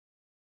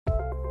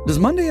Does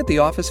Monday at the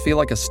office feel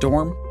like a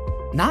storm?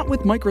 Not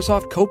with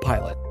Microsoft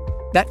Copilot.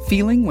 That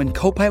feeling when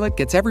Copilot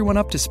gets everyone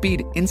up to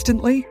speed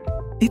instantly?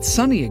 It's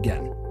sunny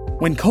again.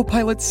 When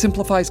Copilot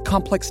simplifies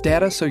complex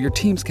data so your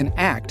teams can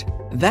act,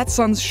 that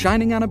sun's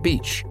shining on a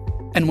beach.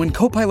 And when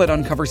Copilot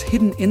uncovers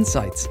hidden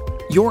insights,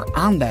 you're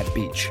on that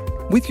beach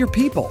with your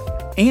people,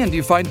 and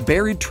you find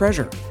buried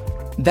treasure.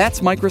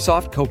 That's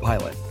Microsoft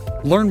Copilot.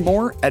 Learn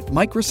more at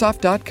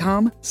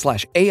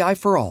Microsoft.com/AI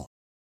for all.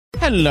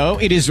 Hello,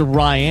 it is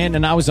Ryan,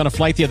 and I was on a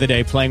flight the other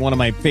day playing one of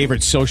my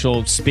favorite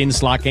social spin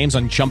slot games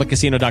on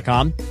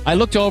ChumbaCasino.com. I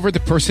looked over at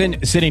the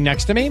person sitting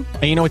next to me,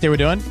 and you know what they were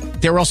doing?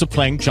 They were also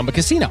playing Chumba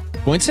Casino.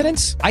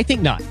 Coincidence? I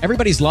think not.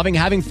 Everybody's loving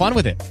having fun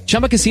with it.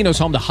 Chumba Casino is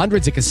home to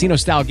hundreds of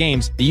casino-style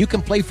games that you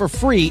can play for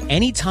free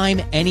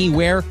anytime,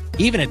 anywhere,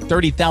 even at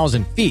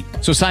 30,000 feet.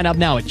 So sign up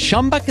now at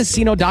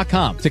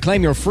ChumbaCasino.com to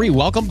claim your free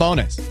welcome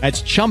bonus.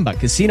 That's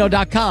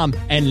ChumbaCasino.com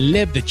and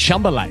live the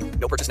Chumba life.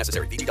 No purchase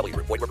necessary. VGW.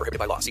 Void where prohibited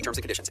by law. See terms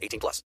and conditions.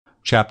 18+.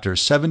 Chapter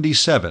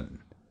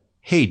 77.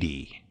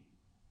 Haiti.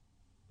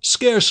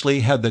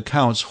 Scarcely had the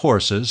Count's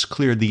horses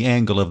cleared the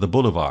angle of the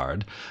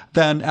boulevard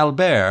than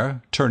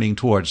Albert, turning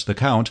towards the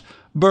Count,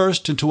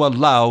 burst into a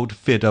loud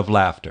fit of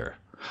laughter.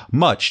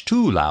 Much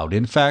too loud,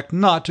 in fact,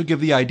 not to give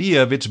the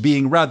idea of its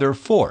being rather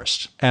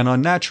forced and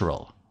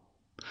unnatural.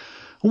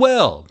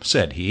 "Well,"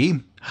 said he,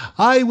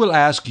 "I will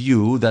ask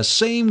you the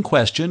same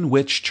question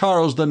which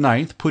Charles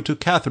IX put to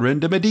Catherine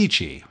de'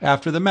 Medici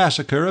after the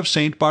massacre of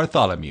St.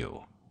 Bartholomew.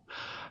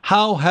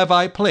 How have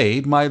I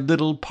played my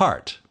little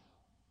part?"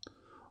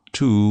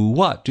 "To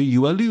what do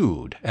you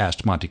allude?"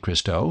 asked Monte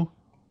Cristo.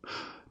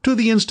 "To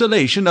the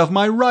installation of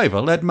my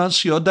rival at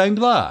Monsieur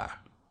Danglars."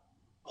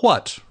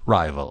 "What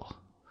rival?"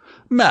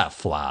 "Ma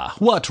foi,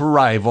 what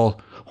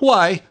rival?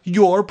 Why,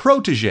 your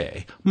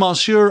protégé,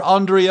 Monsieur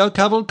Andrea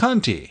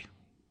Cavalcanti."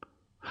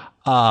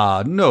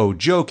 "Ah, no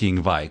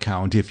joking,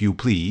 Viscount, if you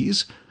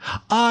please.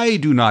 I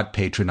do not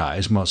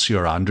patronize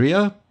Monsieur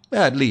Andrea,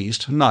 at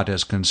least not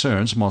as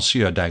concerns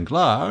Monsieur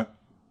Danglars."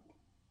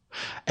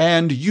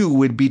 "And you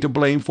would be to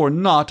blame for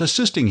not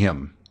assisting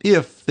him,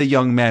 if the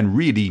young man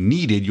really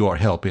needed your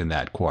help in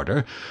that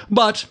quarter,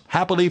 but,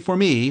 happily for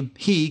me,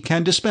 he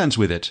can dispense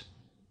with it."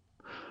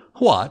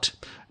 "What?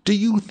 Do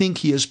you think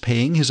he is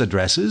paying his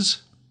addresses?"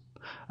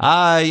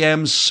 "I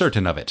am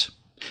certain of it.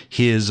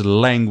 His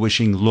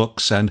languishing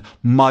looks and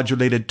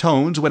modulated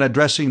tones when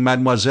addressing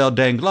Mademoiselle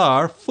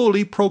Danglars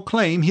fully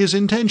proclaim his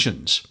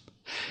intentions.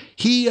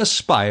 He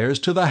aspires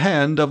to the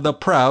hand of the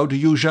proud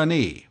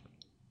Eugénie."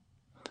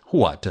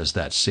 "What does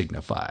that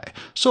signify,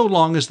 so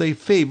long as they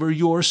favor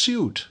your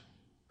suit?"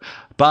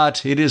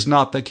 "But it is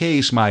not the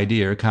case, my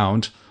dear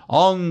Count.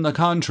 On the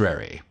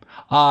contrary,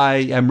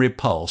 I am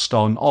repulsed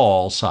on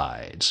all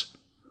sides."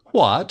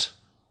 "What?"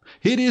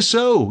 "It is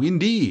so,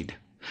 indeed.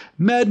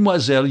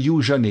 Mademoiselle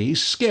Eugénie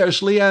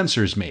scarcely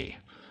answers me,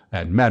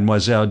 and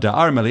Mademoiselle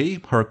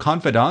d'Armilly, her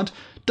confidante,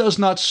 does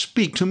not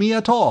speak to me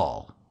at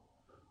all."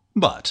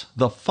 "But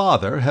the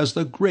father has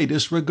the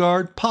greatest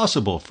regard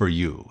possible for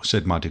you,"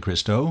 said Monte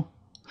Cristo.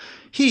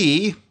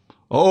 "He?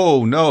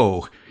 Oh,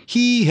 no,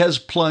 he has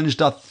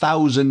plunged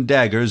 1,000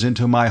 daggers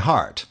into my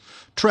heart,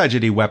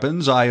 tragedy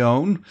weapons, I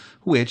own,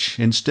 which,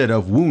 instead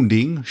of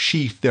wounding,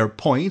 sheath their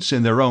points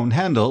in their own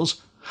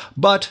handles,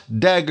 but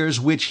daggers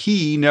which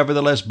he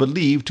nevertheless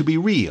believed to be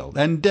real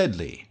and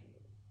deadly."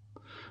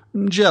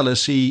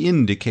 "Jealousy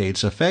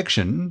indicates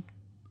affection."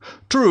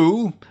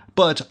 "True,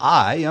 but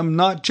I am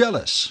not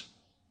jealous."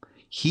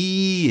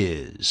 "He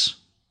is."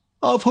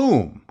 "Of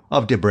whom?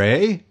 Of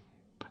Debray?"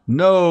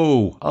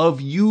 "No,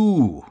 of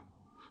you."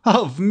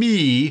 "Of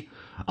me?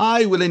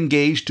 I will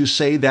engage to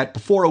say that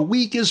before a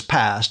week is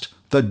past,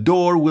 the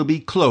door will be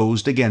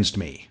closed against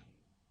me."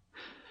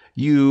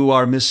 "You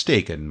are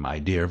mistaken, my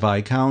dear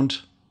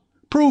Viscount."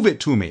 "Prove it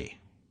to me."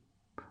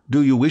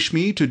 "Do you wish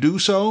me to do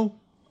so?"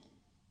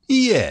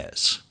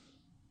 "Yes."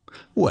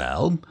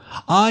 "Well,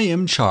 I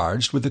am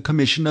charged with the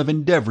commission of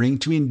endeavoring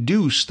to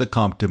induce the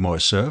Comte de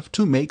Morcerf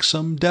to make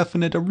some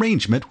definite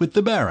arrangement with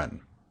the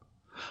Baron."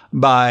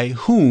 "By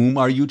whom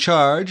are you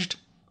charged?"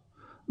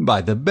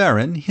 "By the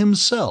Baron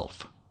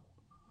himself."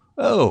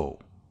 "Oh,"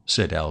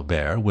 said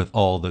Albert, with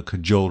all the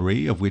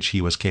cajolery of which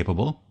he was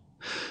capable.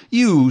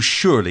 "You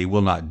surely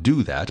will not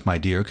do that, my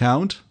dear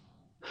Count?"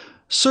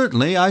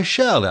 "Certainly I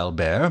shall,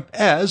 Albert,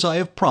 as I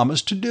have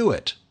promised to do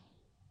it."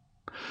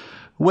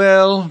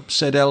 "Well,"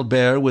 said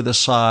Albert with a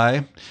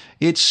sigh,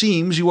 "it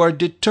seems you are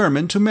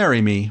determined to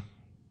marry me."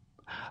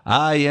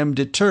 "I am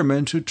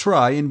determined to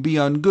try and be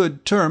on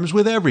good terms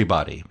with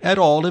everybody, at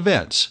all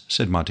events,"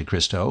 said Monte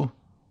Cristo.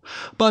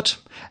 "But,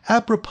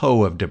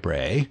 apropos of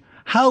Debray,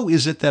 how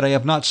is it that I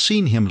have not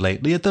seen him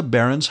lately at the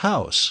Baron's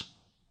house?"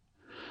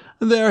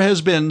 "There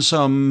has been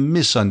some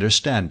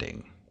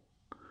misunderstanding."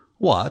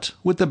 "What,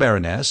 with the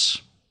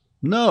Baroness?"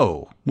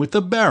 "No, with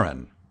the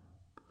Baron."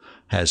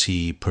 "Has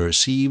he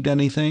perceived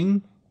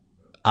anything?"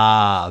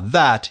 "Ah,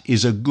 that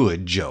is a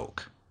good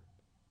joke."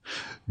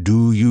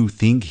 "Do you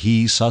think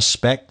he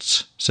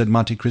suspects?" said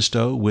Monte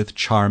Cristo with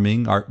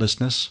charming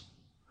artlessness.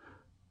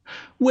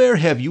 "Where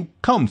have you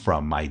come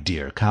from, my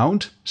dear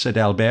Count?" said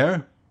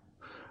Albert.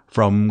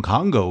 From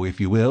Congo, if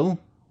you will.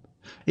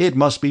 It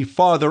must be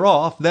farther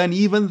off than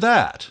even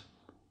that.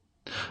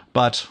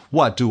 But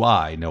what do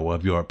I know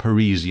of your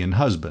Parisian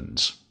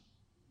husbands?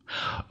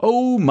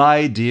 Oh,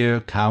 my dear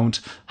Count,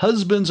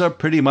 husbands are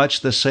pretty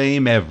much the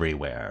same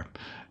everywhere.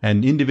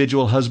 An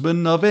individual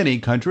husband of any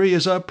country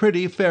is a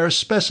pretty fair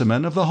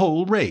specimen of the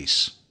whole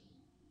race.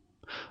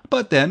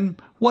 But then,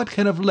 what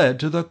can have led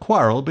to the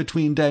quarrel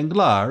between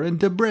Danglars and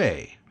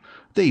Debray?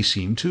 They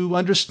seem to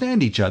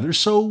understand each other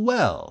so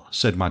well,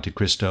 said Monte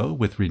Cristo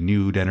with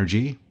renewed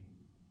energy.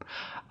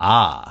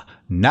 Ah,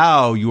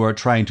 now you are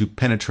trying to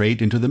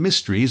penetrate into the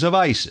mysteries of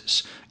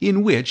Isis,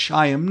 in which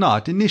I am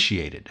not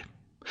initiated.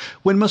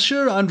 When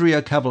Monsieur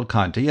Andrea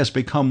Cavalcanti has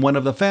become one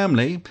of the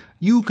family,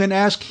 you can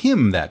ask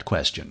him that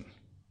question.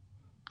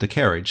 The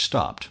carriage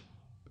stopped.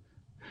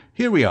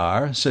 Here we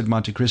are, said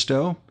Monte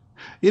Cristo.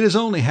 It is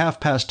only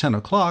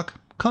 10:30.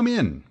 Come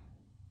in.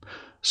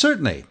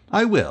 Certainly,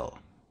 I will.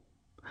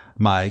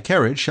 My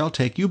carriage shall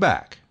take you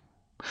back.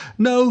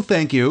 No,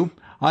 thank you.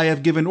 I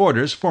have given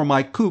orders for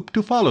my coupe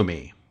to follow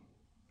me.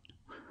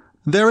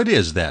 There it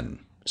is, then,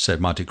 said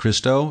Monte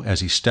Cristo as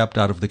he stepped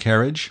out of the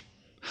carriage.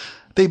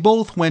 They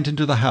both went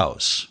into the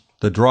house.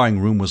 The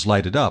drawing-room was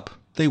lighted up.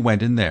 They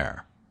went in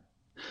there.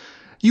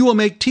 You will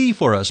make tea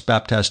for us,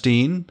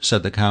 Baptistine,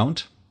 said the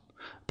Count.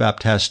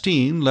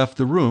 Baptistine left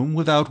the room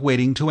without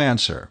waiting to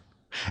answer,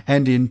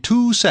 and in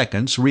 2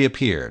 seconds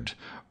reappeared,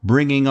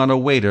 bringing on a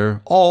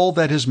waiter all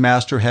that his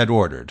master had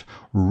ordered,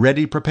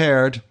 ready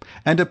prepared,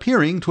 and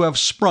appearing to have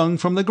sprung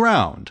from the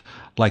ground,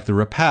 like the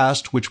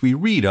repast which we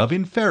read of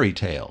in fairy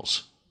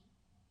tales.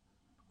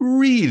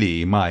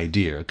 Really, my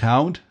dear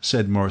Count,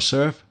 said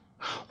Morcerf,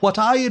 what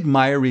I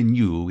admire in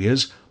you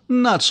is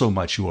not so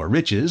much your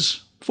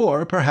riches,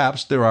 for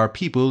perhaps there are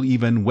people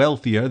even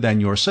wealthier than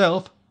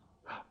yourself,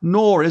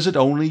 nor is it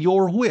only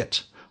your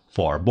wit,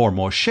 for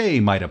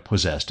Beaumarchais might have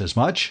possessed as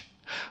much,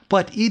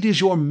 but it is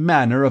your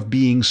manner of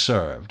being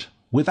served,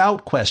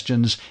 without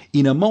questions,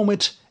 in a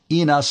moment,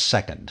 in a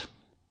second.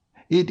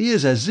 It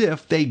is as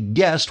if they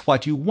guessed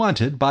what you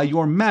wanted by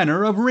your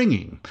manner of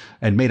ringing,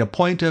 and made a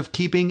point of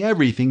keeping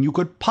everything you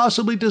could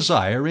possibly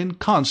desire in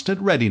constant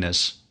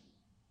readiness.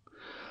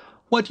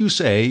 What you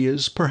say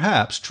is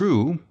perhaps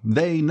true.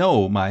 They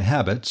know my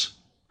habits.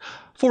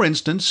 For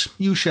instance,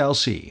 you shall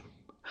see.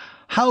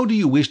 How do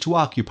you wish to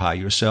occupy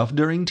yourself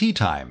during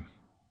tea-time?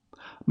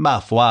 Ma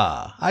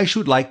foi, I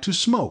should like to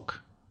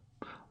smoke.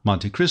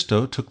 Monte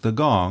Cristo took the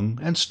gong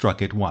and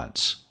struck it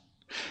once.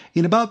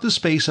 In about the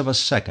space of a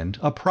second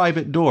a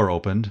private door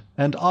opened,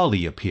 and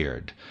Ali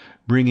appeared,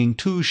 bringing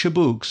 2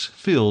 chibouques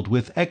filled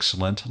with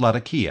excellent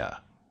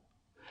latakia.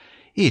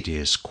 "It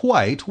is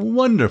quite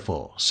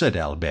wonderful," said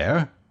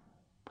Albert.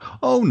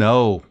 "Oh,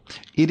 no,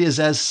 it is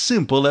as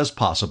simple as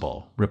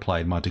possible,"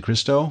 replied Monte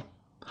Cristo.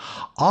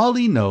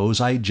 "Ali knows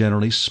I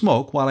generally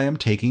smoke while I am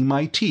taking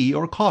my tea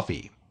or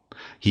coffee.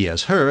 He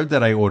has heard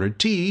that I ordered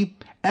tea,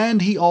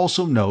 and he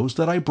also knows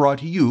that I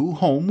brought you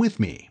home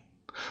with me.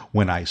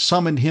 When I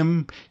summoned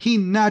him, he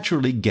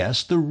naturally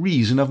guessed the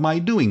reason of my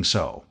doing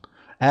so,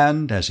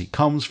 and as he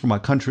comes from a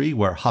country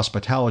where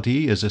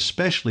hospitality is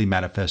especially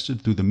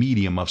manifested through the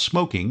medium of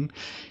smoking,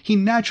 he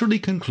naturally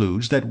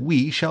concludes that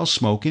we shall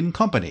smoke in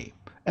company,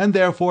 and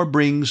therefore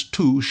brings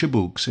 2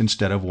 chibouques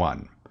instead of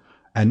 1.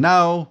 And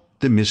now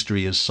the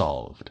mystery is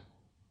solved."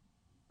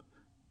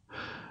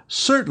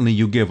 "Certainly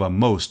you give a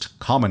most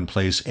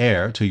commonplace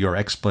air to your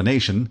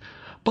explanation,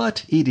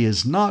 but it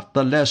is not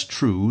the less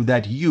true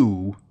that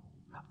you—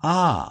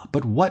 Ah,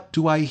 but what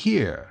do I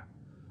hear?"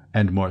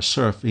 And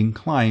Morcerf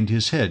inclined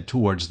his head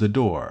towards the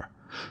door,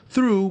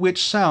 through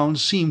which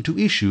sounds seemed to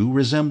issue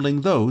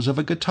resembling those of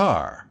a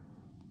guitar.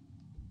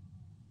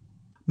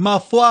 "Ma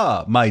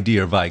foi, my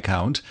dear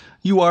Viscount,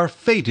 you are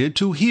fated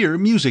to hear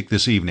music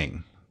this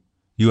evening.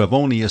 You have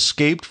only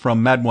escaped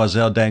from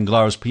Mademoiselle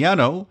Danglars'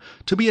 piano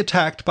to be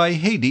attacked by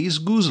Haydée's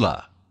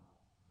guzla."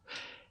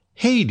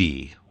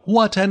 "Haydée,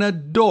 what an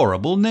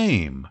adorable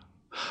name!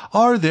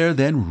 Are there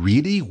then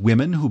really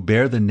women who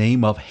bear the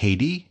name of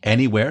Haydée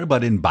anywhere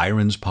but in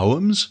Byron's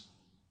poems?"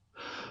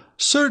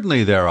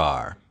 "Certainly there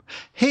are.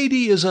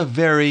 Haydée is a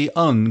very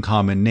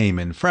uncommon name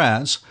in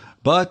France,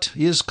 but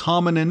is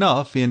common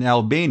enough in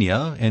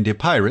Albania and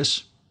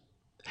Epirus.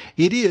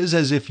 It is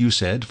as if you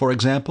said, for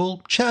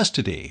example,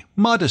 chastity,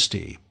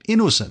 modesty,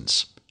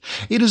 innocence.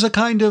 It is a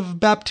kind of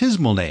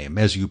baptismal name,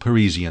 as you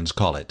Parisians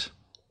call it."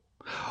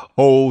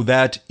 "Oh,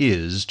 that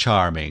is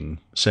charming,"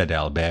 said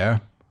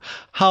Albert.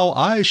 "How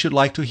I should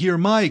like to hear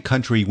my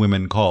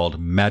countrywomen called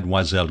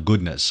Mademoiselle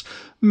Goodness,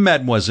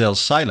 Mademoiselle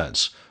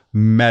Silence,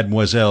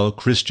 Mademoiselle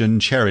Christian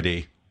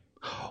Charity.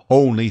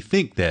 Only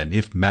think, then,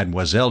 if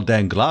Mademoiselle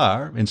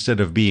Danglars,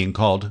 instead of being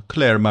called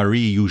Claire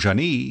Marie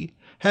Eugénie,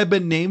 had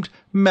been named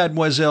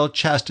Mademoiselle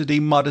Chastity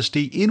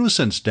Modesty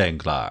Innocence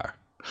Danglars.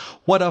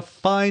 What a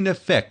fine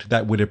effect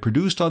that would have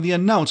produced on the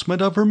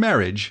announcement of her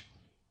marriage!"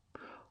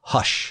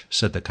 "Hush,"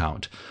 said the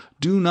Count.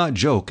 "Do not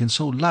joke in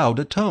so loud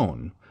a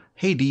tone.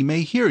 Haydée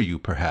may hear you,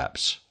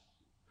 perhaps."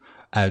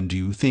 "And do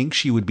you think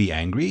she would be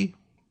angry?"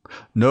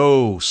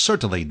 "No,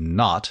 certainly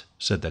not,"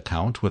 said the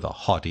Count with a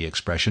haughty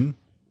expression.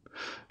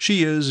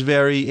 "She is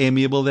very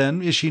amiable,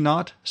 then, is she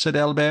not?" said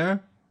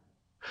Albert.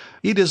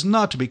 "It is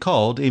not to be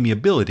called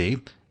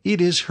amiability,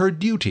 it is her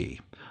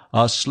duty.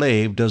 A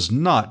slave does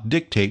not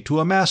dictate to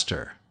a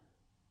master."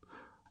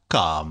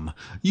 "Come,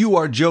 you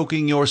are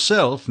joking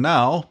yourself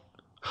now.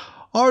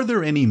 Are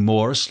there any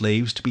more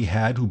slaves to be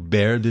had who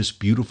bear this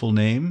beautiful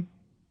name?"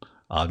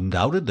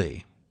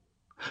 "Undoubtedly."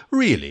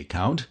 "Really,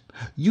 Count,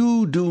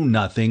 you do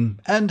nothing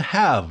and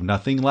have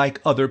nothing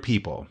like other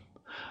people.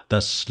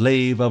 The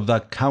slave of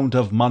the Count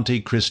of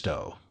Monte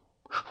Cristo.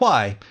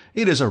 Why,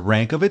 it is a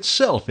rank of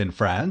itself in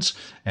France,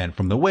 and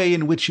from the way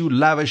in which you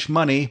lavish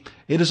money,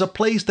 it is a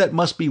place that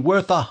must be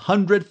worth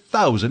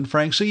 100,000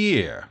 francs a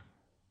year."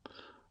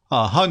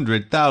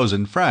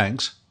 100,000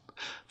 francs?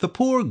 The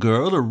poor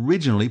girl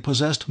originally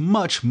possessed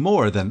much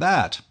more than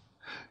that.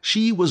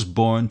 She was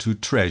born to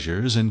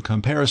treasures in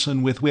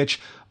comparison with which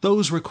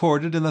those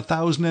recorded in the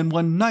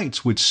 1001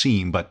 Nights would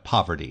seem but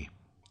poverty.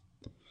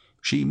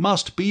 She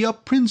must be a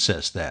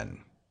princess, then.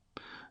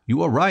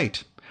 You are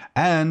right,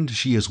 and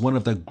she is one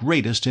of the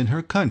greatest in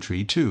her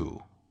country,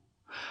 too.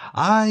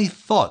 I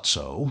thought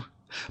so.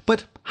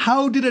 But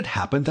how did it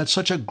happen that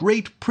such a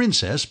great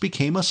princess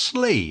became a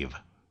slave?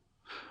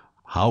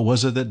 How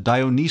was it that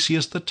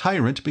Dionysius the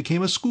tyrant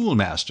became a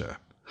schoolmaster?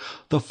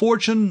 The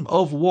fortune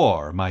of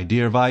war, my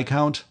dear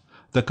Viscount,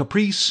 the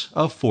caprice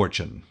of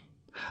fortune.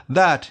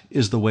 That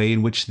is the way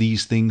in which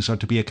these things are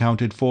to be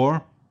accounted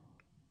for.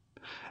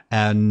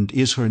 And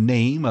is her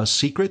name a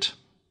secret?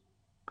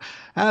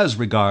 As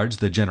regards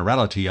the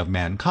generality of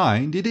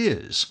mankind, it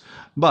is,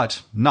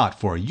 but not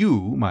for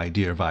you, my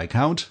dear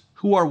Viscount,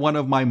 who are one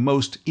of my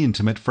most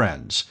intimate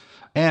friends,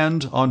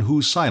 and on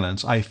whose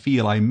silence I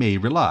feel I may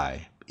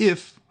rely,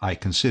 if I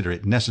consider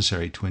it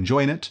necessary to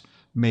enjoin it.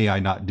 May I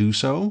not do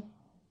so?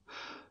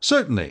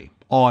 Certainly,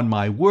 on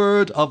my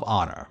word of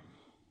honor.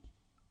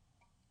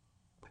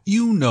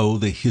 You know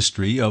the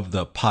history of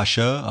the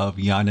Pasha of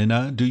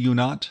Yanina, do you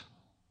not?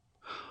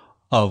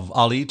 Of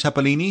Ali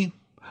Tepelini?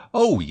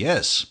 Oh,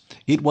 yes,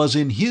 it was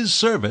in his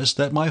service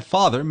that my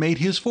father made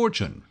his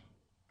fortune.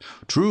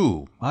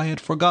 True, I had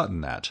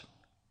forgotten that.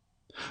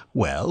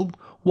 Well,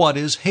 what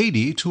is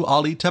Haydée to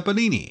Ali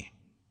Tepelini?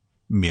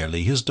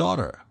 Merely his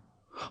daughter.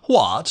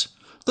 What?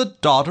 The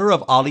daughter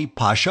of Ali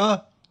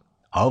Pasha?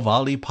 Of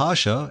Ali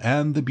Pasha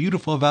and the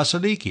beautiful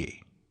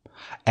Vasiliki.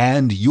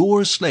 And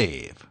your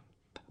slave.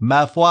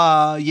 Ma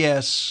foi,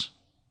 yes.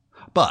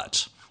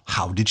 But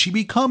how did she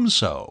become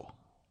so?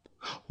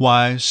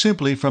 Why,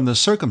 simply from the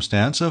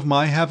circumstance of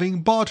my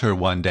having bought her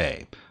one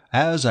day,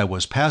 as I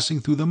was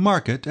passing through the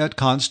market at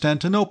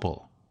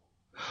Constantinople.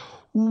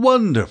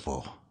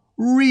 Wonderful!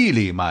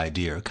 Really, my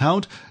dear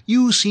Count,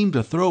 you seem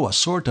to throw a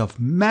sort of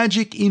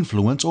magic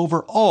influence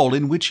over all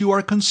in which you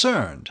are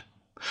concerned.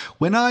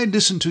 When I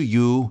listen to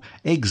you,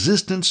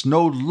 existence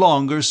no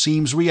longer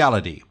seems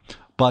reality,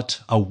 but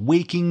a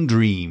waking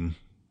dream.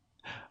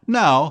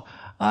 Now,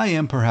 I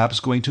am perhaps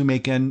going to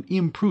make an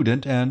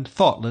imprudent and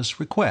thoughtless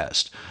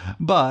request,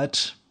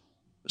 but—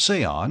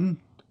 Say on.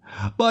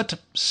 But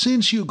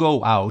since you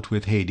go out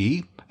with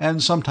Haydée,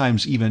 and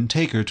sometimes even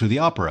take her to the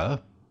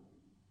opera—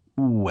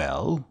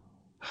 Well,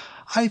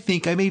 I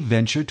think I may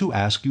venture to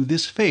ask you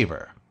this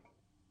favor.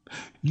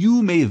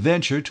 You may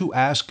venture to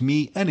ask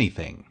me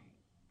anything.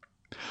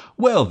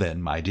 Well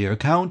then, my dear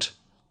Count,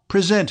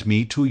 present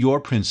me to your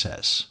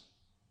princess.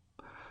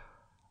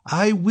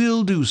 I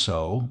will do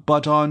so,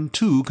 but on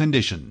 2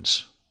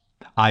 conditions.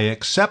 I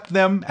accept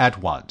them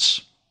at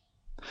once.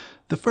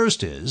 The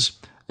first is,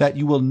 that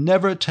you will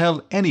never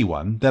tell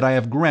anyone that I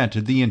have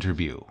granted the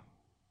interview.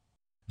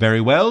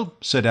 Very well,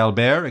 said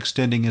Albert,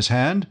 extending his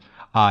hand.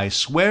 I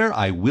swear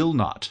I will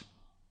not.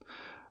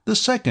 The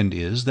second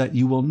is that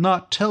you will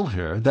not tell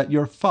her that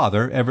your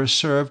father ever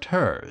served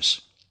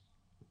hers.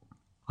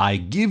 I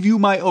give you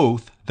my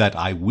oath that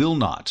I will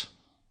not.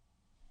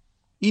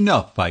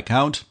 Enough,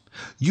 Viscount.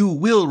 You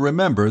will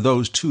remember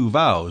those 2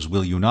 vows,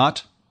 will you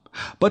not?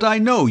 But I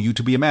know you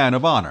to be a man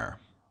of honor.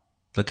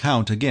 The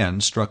Count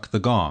again struck the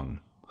gong.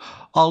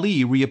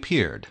 Ali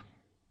reappeared.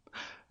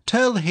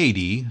 Tell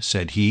Haydée,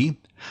 said he,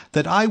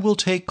 that I will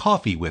take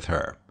coffee with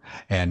her,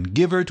 and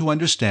give her to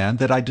understand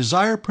that I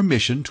desire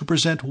permission to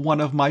present one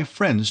of my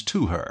friends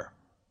to her.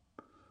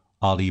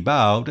 Ali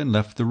bowed and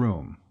left the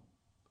room.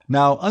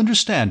 Now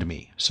understand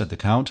me, said the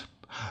Count.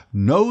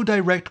 No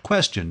direct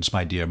questions,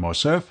 my dear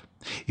Morcerf.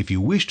 If you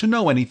wish to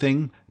know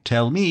anything,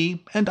 tell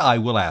me, and I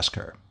will ask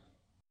her.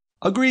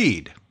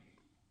 Agreed.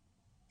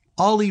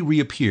 Ali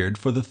reappeared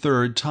for the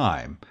 3rd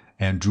time,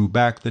 and drew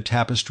back the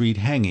tapestried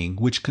hanging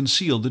which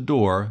concealed the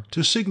door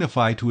to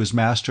signify to his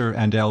master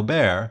and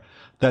Albert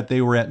that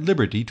they were at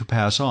liberty to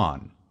pass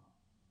on.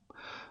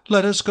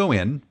 Let us go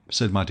in,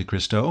 said Monte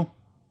Cristo.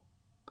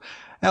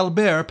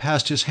 Albert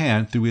passed his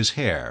hand through his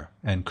hair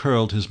and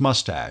curled his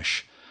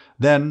moustache,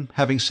 then,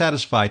 having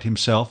satisfied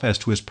himself as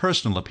to his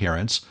personal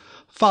appearance,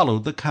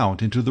 followed the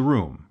Count into the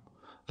room,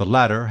 the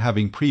latter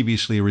having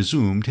previously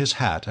resumed his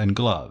hat and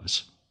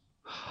gloves.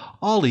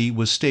 Ali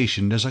was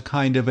stationed as a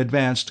kind of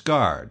advanced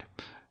guard,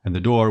 and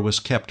the door was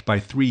kept by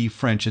 3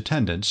 French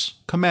attendants,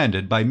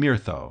 commanded by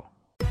Myrtho.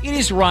 It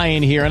is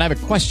Ryan here, and I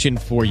have a question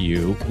for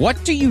you.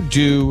 What do you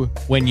do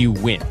when you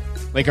win?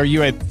 Like, are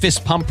you a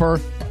fist pumper,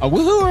 a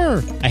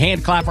woohooer, a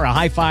hand clapper, a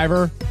high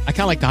fiver? I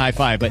kind of like the high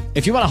five, but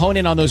if you want to hone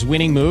in on those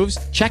winning moves,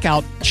 check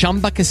out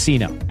Chumba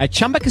Casino. At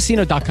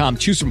ChumbaCasino.com,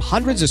 choose from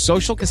hundreds of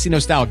social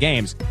casino-style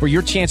games for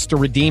your chance to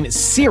redeem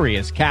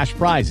serious cash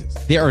prizes.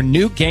 There are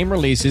new game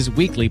releases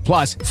weekly,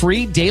 plus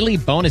free daily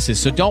bonuses.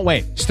 So don't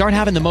wait. Start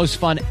having the most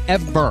fun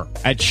ever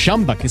at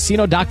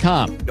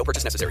ChumbaCasino.com. No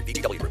purchase necessary.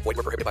 VGW Group. Void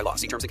where prohibited by law.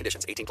 See terms and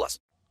conditions. 18+.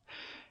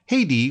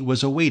 Haydée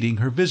was awaiting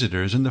her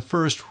visitors in the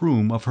first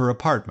room of her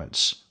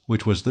apartments,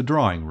 which was the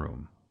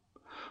drawing-room.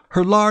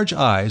 Her large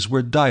eyes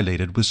were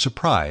dilated with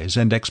surprise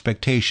and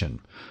expectation,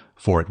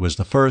 for it was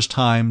the first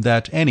time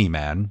that any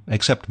man,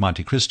 except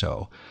Monte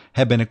Cristo,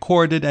 had been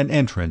accorded an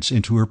entrance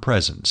into her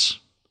presence.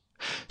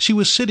 She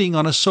was sitting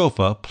on a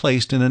sofa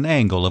placed in an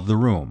angle of the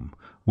room,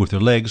 with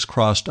her legs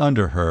crossed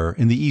under her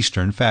in the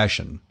Eastern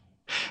fashion,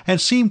 and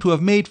seemed to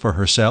have made for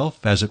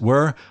herself, as it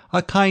were,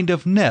 a kind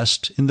of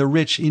nest in the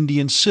rich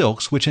Indian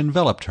silks which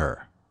enveloped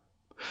her.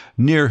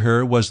 Near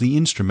her was the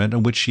instrument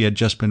on which she had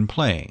just been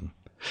playing.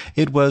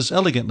 It was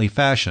elegantly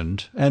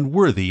fashioned and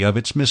worthy of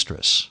its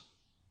mistress.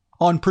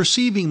 On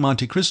perceiving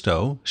Monte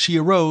Cristo, she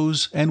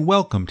arose and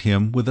welcomed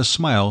him with a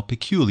smile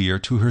peculiar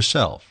to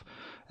herself,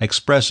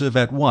 expressive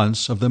at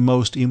once of the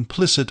most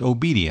implicit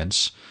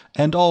obedience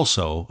and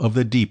also of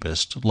the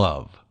deepest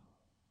love.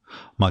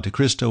 Monte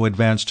Cristo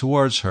advanced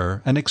towards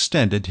her and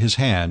extended his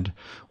hand,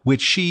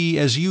 which she,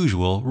 as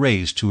usual,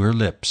 raised to her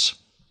lips.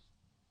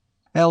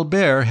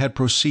 Albert had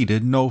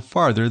proceeded no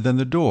farther than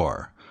the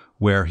door,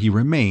 where he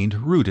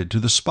remained rooted to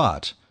the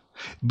spot,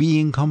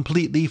 being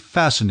completely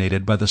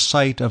fascinated by the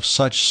sight of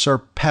such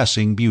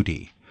surpassing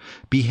beauty,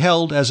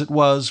 beheld as it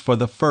was for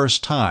the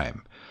first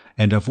time,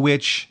 and of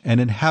which an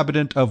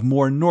inhabitant of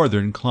more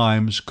northern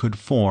climes could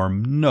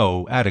form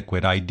no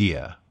adequate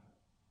idea.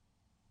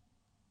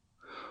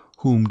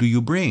 "Whom do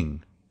you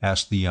bring?"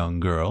 asked the young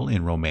girl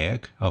in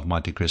Romaic of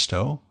Monte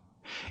Cristo.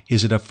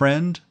 "Is it a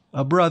friend,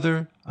 a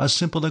brother, a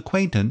simple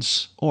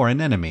acquaintance, or an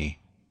enemy?"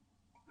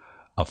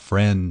 "A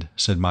friend,"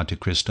 said Monte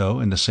Cristo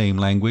in the same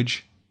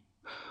language.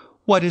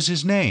 "What is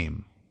his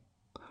name?"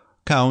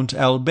 "Count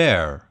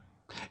Albert.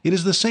 It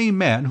is the same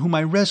man whom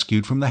I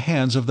rescued from the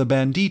hands of the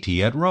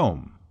banditti at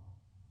Rome."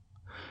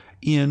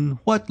 "In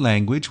what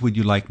language would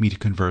you like me to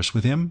converse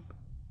with him?"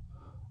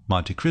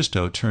 Monte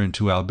Cristo turned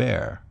to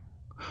Albert.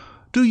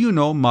 "Do you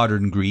know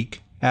modern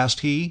Greek?"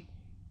 asked he.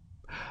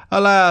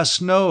 "Alas,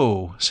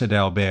 no," said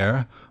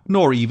Albert,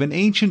 "nor even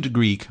ancient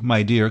Greek,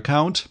 my dear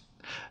Count.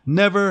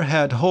 Never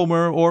had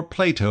Homer or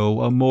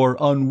Plato a more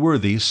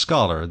unworthy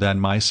scholar than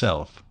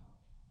myself."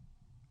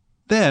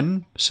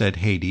 "Then," said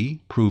Haydée,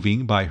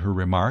 proving by her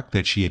remark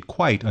that she had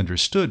quite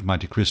understood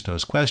Monte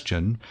Cristo's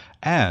question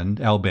and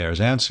Albert's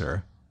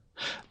answer,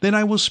 "then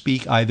I will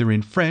speak either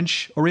in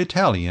French or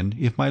Italian,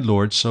 if my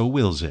lord so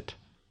wills it."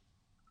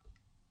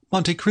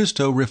 Monte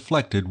Cristo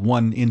reflected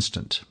one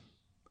instant.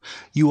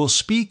 "You will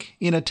speak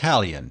in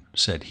Italian,"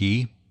 said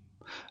he.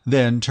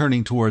 Then,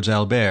 turning towards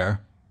Albert,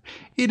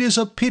 "It is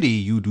a pity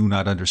you do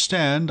not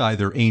understand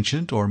either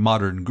ancient or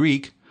modern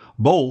Greek,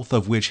 both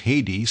of which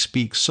Haydée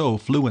speaks so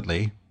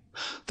fluently.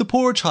 The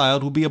poor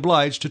child will be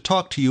obliged to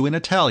talk to you in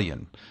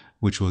Italian,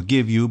 which will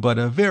give you but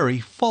a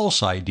very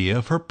false idea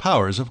of her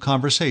powers of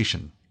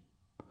conversation."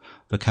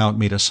 The Count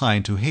made a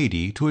sign to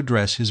Haydée to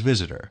address his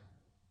visitor.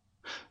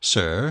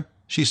 "Sir,"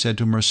 she said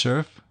to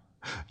Morcerf,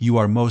 "you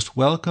are most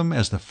welcome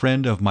as the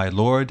friend of my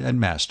lord and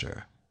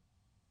master."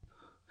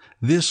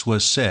 This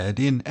was said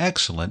in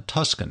excellent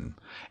Tuscan,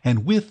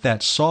 and with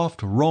that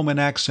soft Roman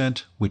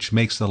accent which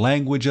makes the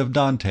language of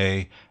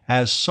Dante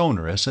as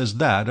sonorous as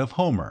that of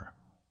Homer.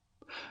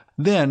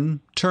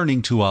 Then,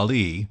 turning to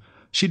Ali,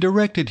 she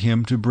directed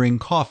him to bring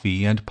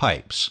coffee and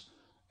pipes,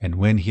 and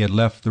when he had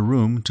left the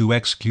room to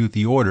execute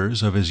the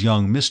orders of his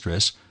young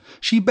mistress,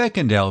 she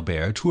beckoned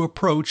Albert to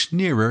approach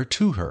nearer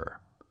to her.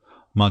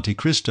 Monte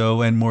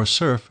Cristo and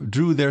Morcerf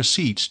drew their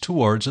seats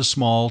towards a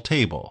small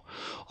table,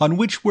 on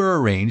which were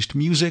arranged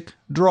music,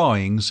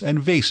 drawings,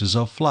 and vases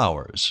of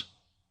flowers.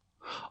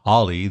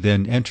 Ali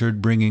then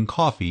entered bringing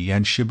coffee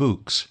and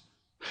chibouques.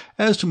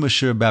 As to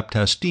Monsieur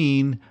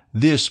Baptistine,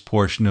 this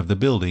portion of the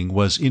building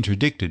was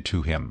interdicted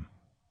to him.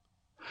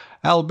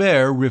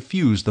 Albert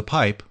refused the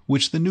pipe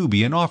which the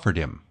Nubian offered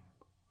him.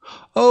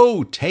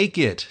 "Oh, take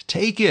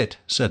it,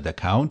 said the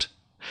Count.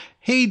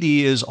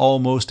 "Haydée is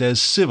almost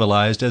as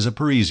civilized as a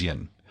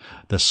Parisian.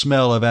 The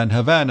smell of an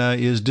Havana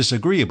is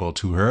disagreeable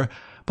to her,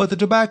 but the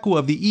tobacco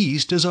of the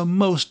East is a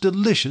most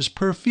delicious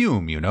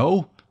perfume, you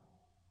know."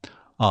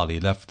 Ali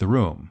left the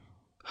room.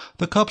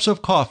 The cups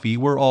of coffee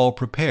were all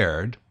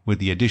prepared, with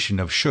the addition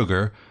of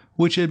sugar,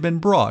 which had been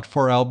brought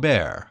for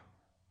Albert.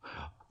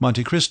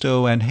 Monte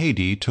Cristo and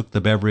Haydée took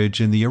the beverage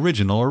in the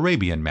original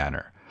Arabian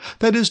manner,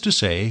 that is to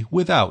say,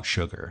 without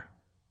sugar.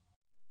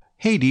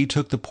 Haydée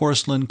took the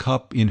porcelain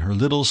cup in her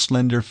little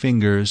slender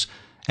fingers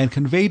and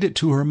conveyed it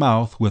to her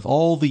mouth with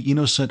all the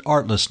innocent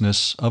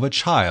artlessness of a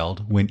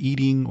child when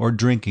eating or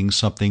drinking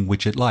something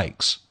which it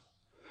likes.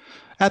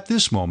 At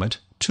this moment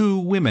 2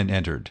 women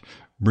entered,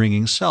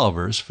 bringing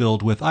salvers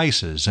filled with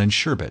ices and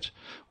sherbet,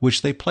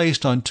 which they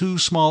placed on 2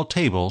 small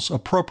tables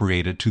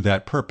appropriated to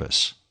that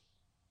purpose.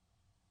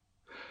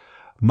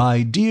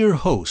 "My dear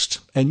host,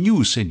 and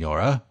you,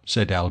 signora,"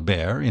 said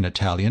Albert in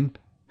Italian,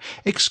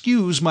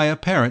 "excuse my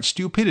apparent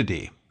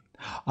stupidity.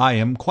 I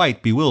am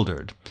quite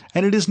bewildered,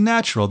 and it is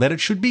natural that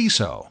it should be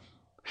so.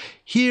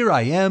 Here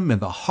I am in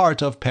the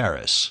heart of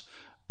Paris,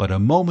 but a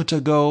moment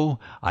ago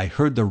I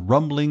heard the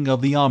rumbling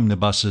of the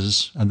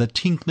omnibuses and the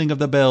tinkling of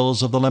the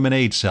bells of the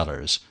lemonade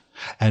sellers,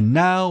 and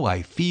now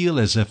I feel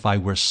as if I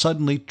were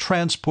suddenly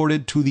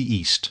transported to the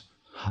East,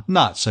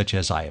 not such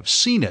as I have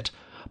seen it,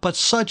 but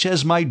such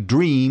as my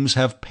dreams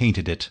have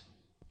painted it.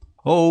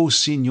 Oh,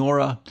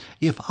 signora,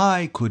 if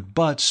I could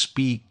but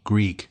speak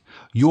Greek,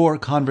 your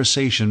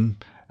conversation,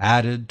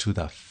 added to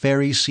the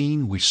fairy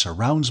scene which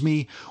surrounds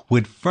me,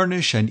 would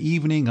furnish an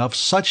evening of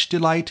such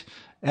delight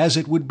as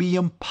it would be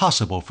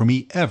impossible for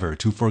me ever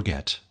to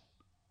forget."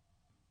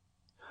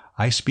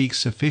 "I speak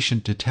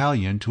sufficient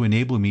Italian to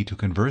enable me to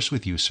converse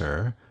with you,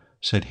 sir,"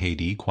 said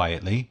Haydée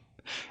quietly,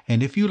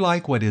 "and if you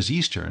like what is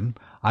Eastern,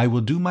 I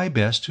will do my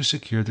best to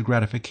secure the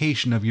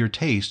gratification of your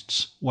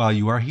tastes while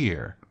you are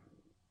here."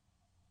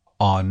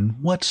 "On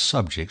what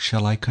subject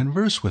shall I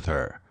converse with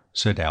her?"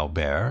 said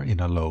Albert in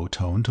a low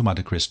tone to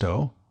Monte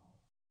Cristo.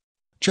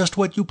 "Just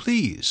what you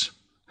please.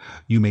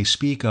 You may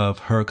speak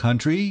of her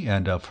country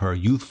and of her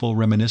youthful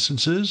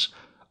reminiscences,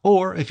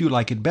 or, if you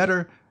like it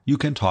better, you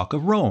can talk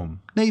of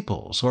Rome,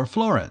 Naples, or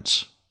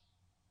Florence."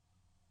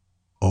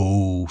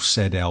 "Oh,"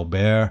 said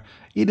Albert,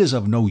 "it is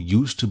of no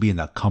use to be in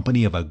the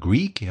company of a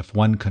Greek if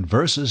one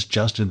converses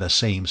just in the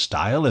same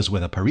style as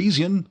with a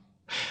Parisian.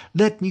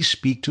 Let me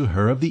speak to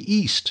her of the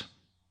East."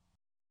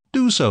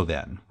 "Do so,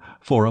 then,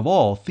 for of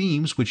all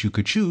themes which you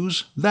could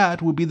choose,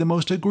 that would be the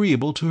most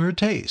agreeable to her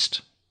taste."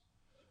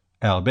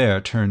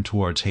 Albert turned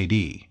towards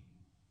Haydée.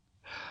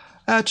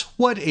 "At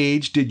what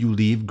age did you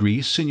leave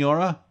Greece,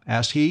 signora?"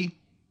 asked he.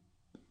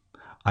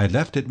 "I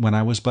left it when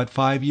I was but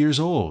 5 years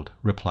old,"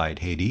 replied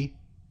Haydée.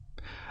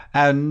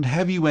 "And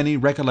have you any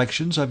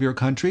recollections of your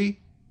country?"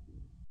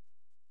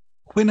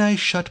 "When I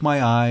shut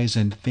my eyes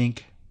and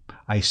think,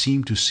 I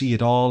seem to see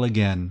it all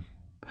again.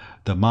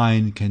 The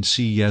mind can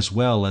see as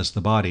well as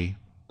the body.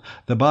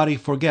 The body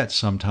forgets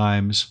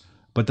sometimes,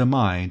 but the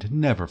mind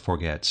never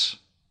forgets."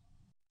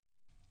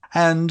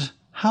 "And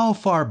how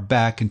far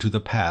back into the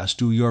past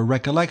do your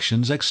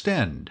recollections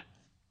extend?"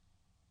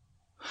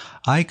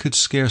 "I could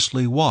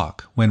scarcely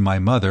walk when my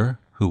mother,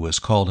 who was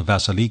called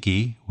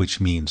Vasiliki, which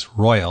means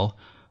royal,"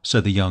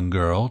 said the young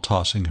girl,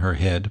 tossing her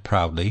head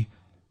proudly,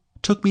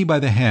 "took me by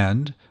the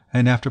hand,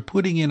 and after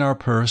putting in our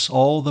purse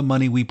all the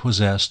money we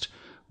possessed,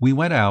 we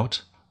went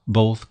out,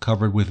 both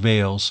covered with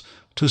veils,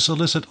 to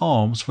solicit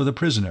alms for the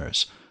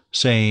prisoners,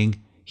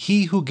 saying,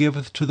 'He who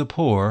giveth to the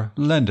poor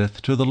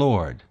lendeth to the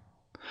Lord.'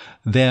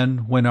 Then,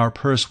 when our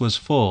purse was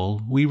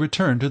full, we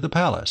returned to the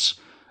palace,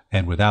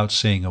 and without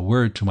saying a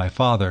word to my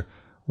father,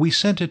 we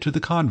sent it to the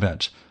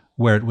convent,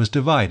 where it was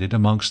divided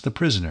amongst the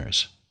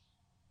prisoners."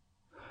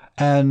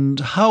 "And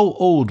how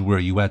old were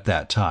you at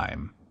that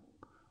time?"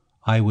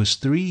 "I was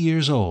 3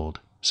 years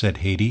old," said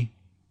Haydée.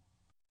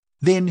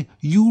 "Then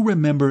you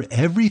remember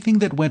everything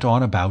that went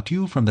on about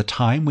you from the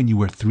time when you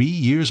were 3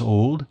 years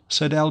old?"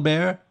 said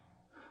Albert.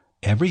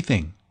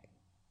 "Everything."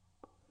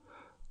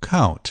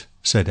 "Count,"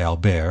 said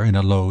Albert in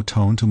a low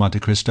tone to Monte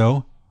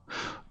Cristo,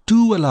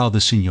 "do allow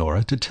the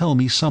signora to tell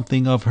me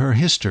something of her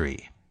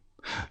history.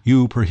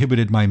 You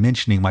prohibited my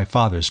mentioning my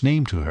father's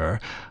name to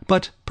her,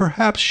 but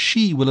perhaps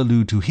she will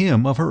allude to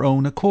him of her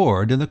own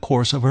accord in the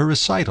course of her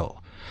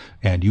recital,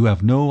 and you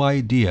have no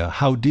idea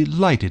how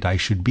delighted I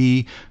should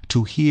be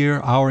to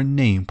hear our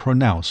name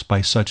pronounced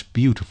by such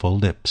beautiful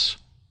lips."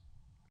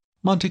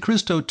 Monte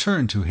Cristo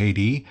turned to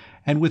Haydée,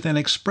 and with an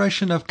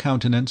expression of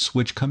countenance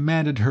which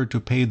commanded her to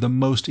pay the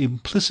most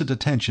implicit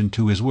attention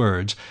to his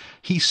words,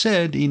 he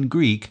said in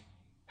Greek,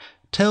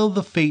 "Tell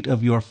the fate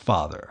of your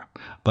father,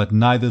 but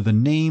neither the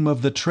name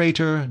of the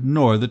traitor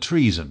nor the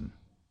treason."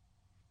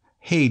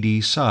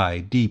 Haydée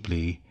sighed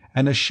deeply,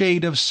 and a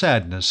shade of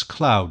sadness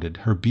clouded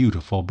her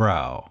beautiful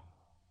brow.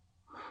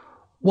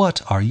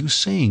 "What are you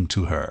saying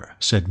to her?"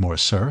 said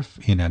Morcerf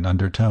in an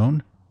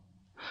undertone.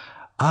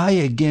 "I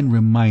again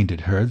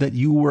reminded her that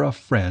you were a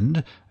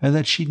friend, and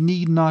that she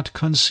need not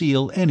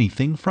conceal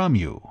anything from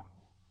you."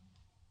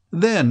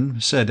 "Then,"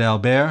 said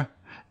Albert,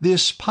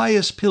 "this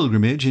pious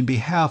pilgrimage in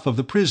behalf of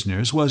the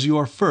prisoners was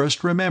your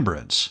first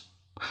remembrance.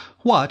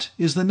 What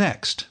is the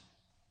next?"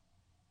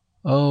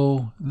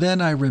 "Oh, then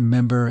I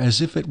remember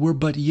as if it were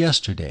but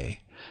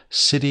yesterday,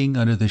 sitting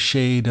under the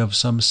shade of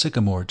some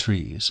sycamore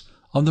trees,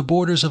 on the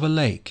borders of a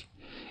lake,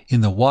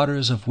 in the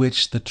waters of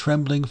which the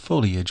trembling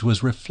foliage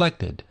was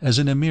reflected as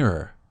in a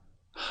mirror.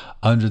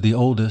 Under the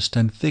oldest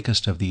and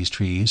thickest of these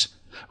trees,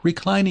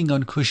 reclining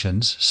on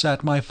cushions,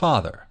 sat my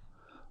father.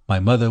 My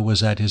mother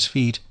was at his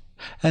feet,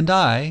 and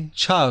I,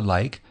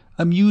 childlike,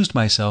 amused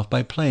myself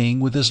by playing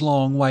with his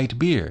long white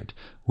beard,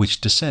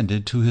 which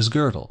descended to his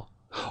girdle,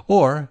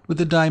 or with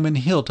the diamond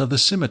hilt of the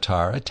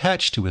scimitar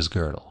attached to his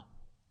girdle.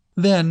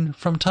 Then,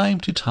 from time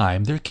to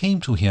time, there came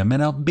to him an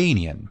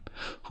Albanian,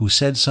 who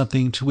said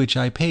something to which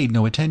I paid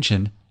no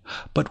attention,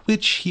 but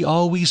which he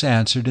always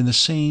answered in the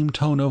same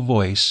tone of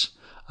voice,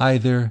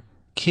 either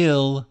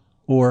kill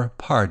or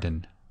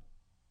pardon.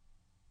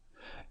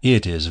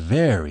 "It is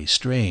very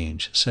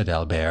strange," said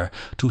Albert,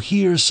 "to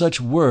hear such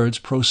words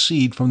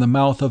proceed from the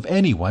mouth of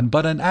anyone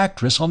but an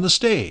actress on the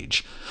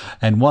stage,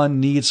 and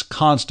one needs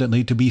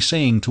constantly to be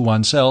saying to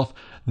oneself,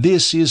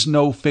 'This is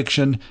no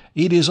fiction,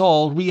 it is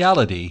all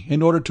reality,'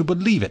 in order to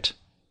believe it.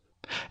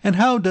 And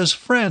how does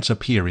France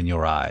appear in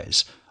your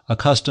eyes,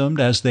 accustomed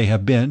as they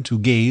have been to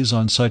gaze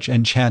on such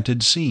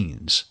enchanted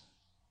scenes?"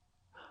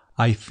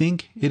 "I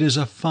think it is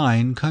a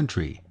fine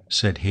country,"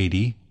 said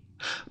Haydée,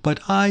 "but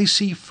I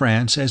see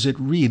France as it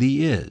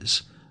really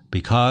is,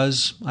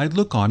 because I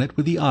look on it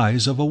with the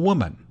eyes of a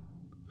woman,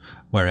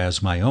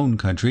 whereas my own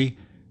country,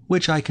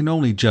 which I can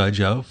only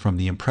judge of from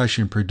the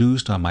impression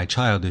produced on my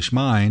childish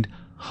mind,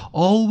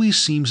 always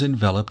seems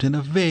enveloped in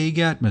a vague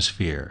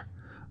atmosphere,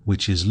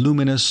 which is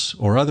luminous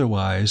or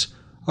otherwise,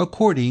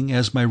 according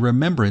as my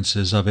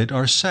remembrances of it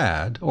are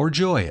sad or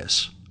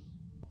joyous."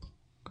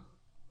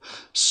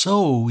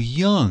 "So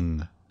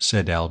young,"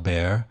 said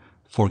Albert,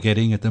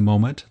 forgetting at the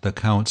moment the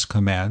Count's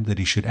command that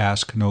he should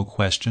ask no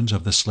questions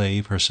of the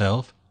slave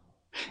herself.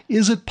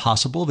 "Is it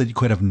possible that you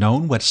could have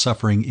known what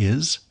suffering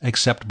is,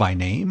 except by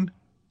name?"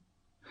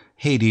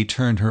 Haydée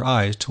turned her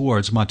eyes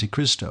towards Monte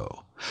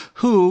Cristo,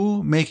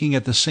 who, making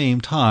at the same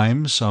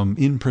time some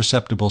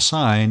imperceptible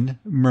sign,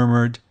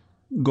 murmured,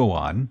 "Go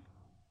on."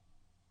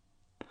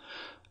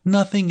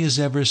 Nothing is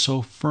ever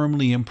so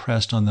firmly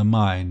impressed on the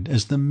mind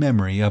as the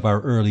memory of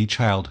our early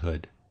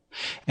childhood,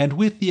 and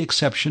with the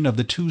exception of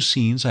the two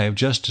scenes I have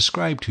just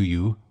described to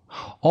you,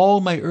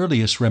 all my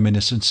earliest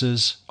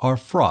reminiscences are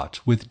fraught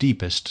with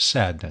deepest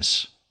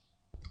sadness.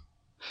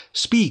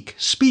 "Speak,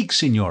 speak,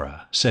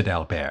 Signora," said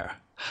Albert.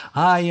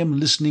 "I am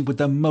listening with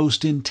the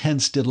most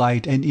intense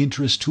delight and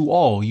interest to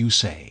all you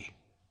say."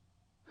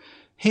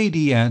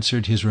 Haydée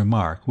answered his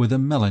remark with a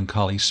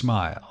melancholy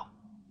smile.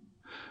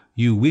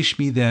 "You wish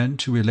me then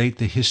to relate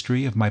the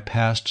history of my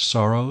past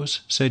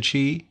sorrows?" said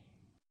she.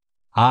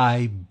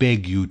 "I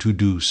beg you to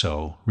do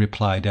so,"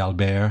 replied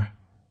Albert.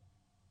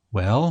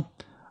 "Well,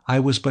 I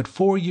was but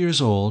 4 years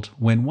old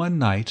when one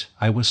night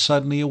I was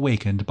suddenly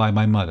awakened by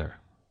my mother.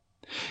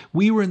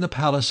 We were in the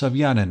palace of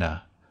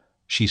Yanina.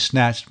 She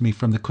snatched me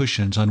from the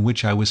cushions on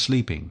which I was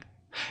sleeping,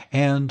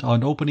 and,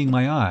 on opening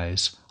my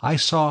eyes, I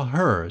saw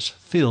hers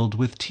filled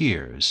with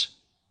tears.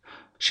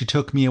 She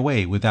took me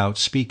away without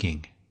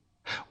speaking.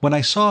 When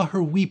I saw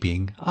her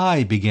weeping,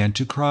 I began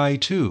to cry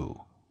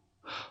too.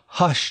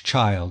 'Hush,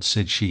 child,'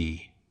 said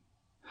she.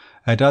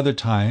 At other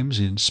times,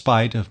 in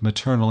spite of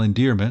maternal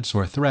endearments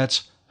or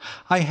threats,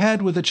 I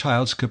had with a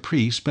child's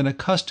caprice been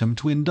accustomed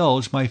to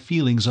indulge my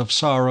feelings of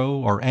sorrow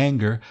or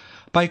anger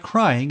by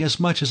crying as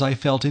much as I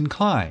felt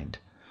inclined,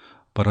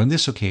 but on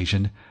this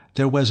occasion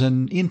there was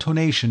an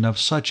intonation of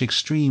such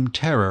extreme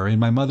terror in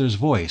my mother's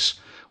voice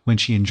when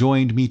she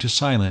enjoined me to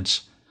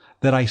silence,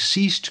 that I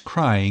ceased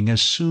crying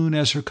as soon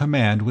as her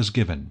command was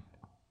given.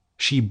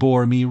 She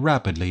bore me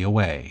rapidly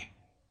away.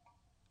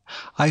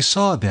 I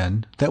saw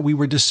then that we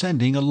were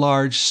descending a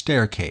large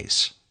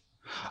staircase.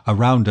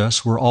 Around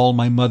us were all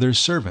my mother's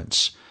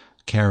servants,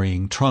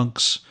 carrying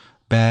trunks,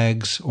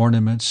 bags,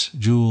 ornaments,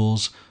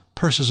 jewels,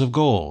 purses of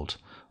gold,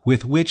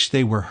 with which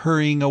they were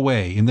hurrying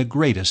away in the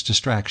greatest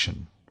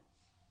distraction.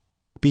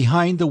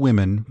 Behind the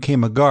women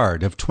came a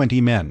guard of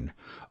 20 men,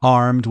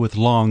 armed with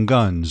long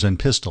guns and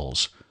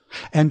pistols,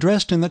 and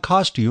dressed in the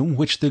costume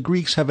which the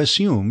Greeks have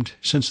assumed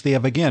since they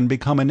have again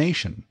become a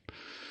nation.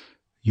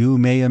 "You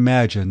may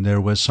imagine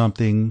there was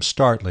something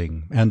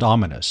startling and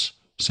ominous,"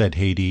 said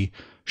Haydée,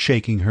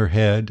 shaking her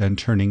head and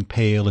turning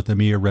pale at the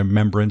mere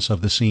remembrance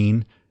of the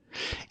scene,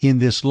 "in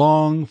this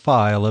long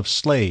file of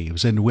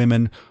slaves and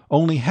women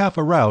only half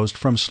aroused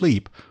from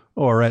sleep,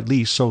 or at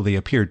least so they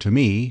appeared to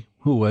me,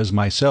 who was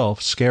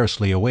myself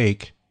scarcely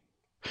awake.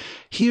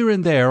 Here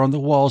and there on the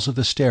walls of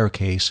the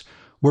staircase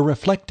were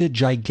reflected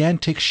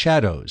gigantic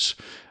shadows,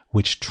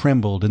 which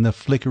trembled in the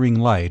flickering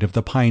light of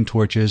the pine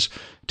torches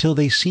till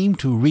they seemed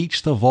to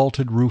reach the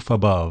vaulted roof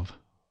above.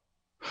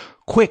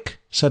 "Quick!"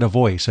 said a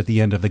voice at the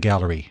end of the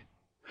gallery.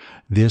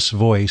 This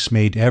voice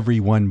made every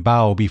one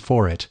bow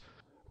before it,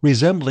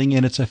 resembling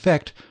in its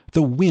effect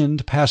the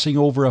wind passing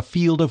over a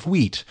field of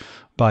wheat,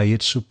 by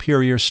its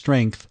superior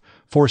strength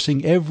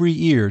forcing every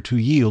ear to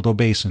yield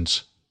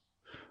obeisance.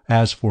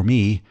 As for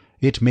me,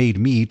 it made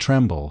me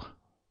tremble.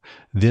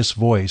 This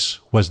voice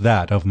was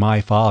that of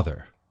my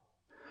father.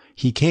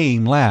 He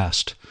came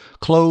last,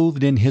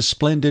 clothed in his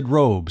splendid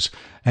robes,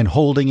 and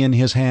holding in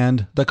his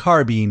hand the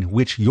carbine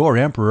which your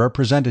emperor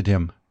presented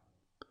him.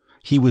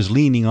 He was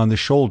leaning on the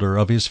shoulder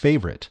of his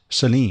favourite,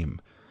 Selim,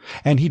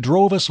 and he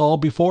drove us all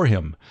before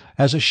him,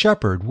 as a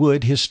shepherd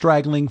would his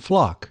straggling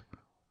flock.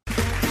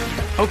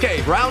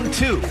 Okay, round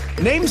 2.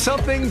 Name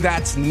something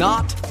that's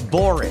not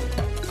boring.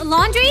 A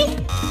laundry?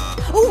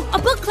 Ooh, a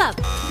book club.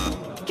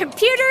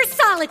 Computer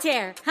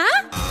solitaire,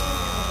 huh?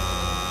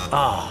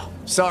 Ah,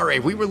 sorry,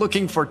 we were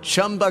looking for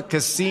Chumba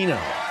Casino.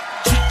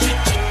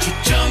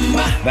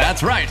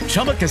 That's right.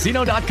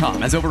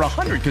 ChumbaCasino.com has over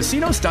 100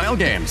 casino-style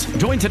games.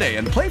 Join today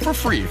and play for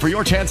free for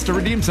your chance to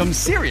redeem some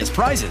serious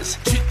prizes.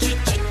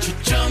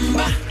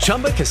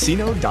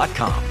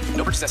 ChumbaCasino.com.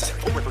 No purchase necessary.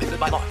 Void where prohibited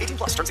by law. 18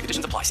 plus terms and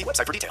conditions apply. See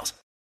website for details.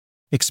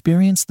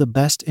 Experience the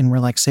best in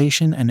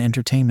relaxation and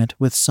entertainment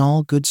with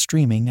Sol Good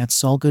streaming at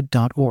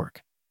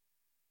solgood.org.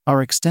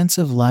 Our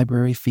extensive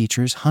library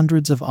features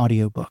hundreds of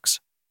audiobooks,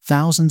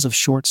 thousands of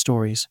short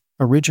stories,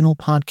 original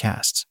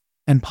podcasts,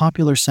 and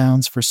popular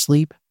sounds for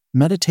sleep,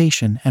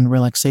 meditation, and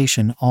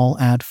relaxation, all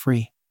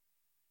ad-free.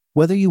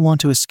 Whether you want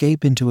to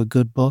escape into a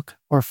good book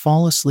or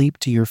fall asleep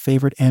to your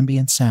favorite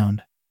ambient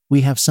sound,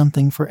 we have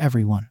something for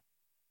everyone.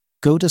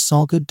 Go to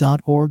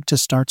solgood.org to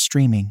start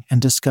streaming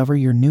and discover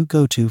your new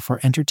go-to for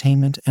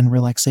entertainment and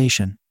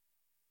relaxation.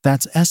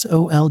 That's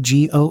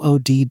solgood.org.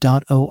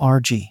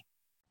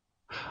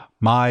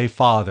 "My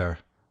father,"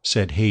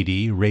 said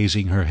Haydée,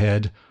 raising her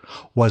head,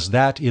 "was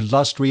that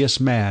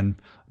illustrious man,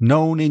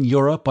 known in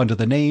Europe under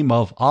the name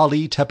of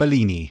Ali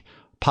Tepelini,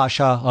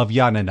 Pasha of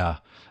Yanina,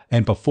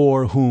 and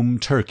before whom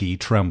Turkey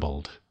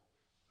trembled."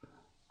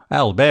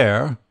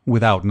 Albert,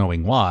 without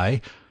knowing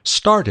why,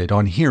 started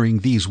on hearing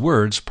these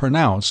words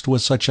pronounced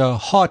with such a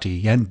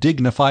haughty and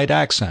dignified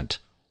accent.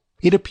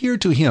 It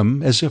appeared to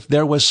him as if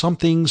there was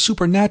something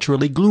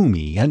supernaturally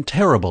gloomy and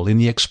terrible in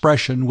the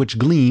expression which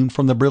gleamed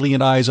from the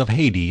brilliant eyes of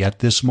Haydée at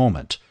this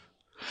moment.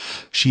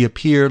 She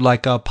appeared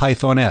like a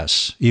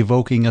pythoness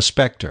evoking a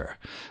spectre,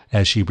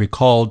 as she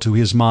recalled to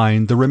his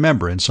mind the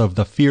remembrance of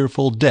the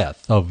fearful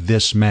death of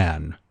this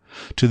man,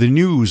 to the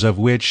news of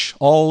which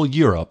all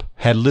Europe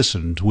had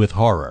listened with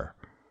horror.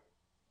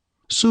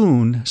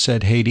 "Soon,"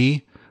 said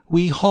Haydée,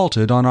 "we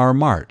halted on our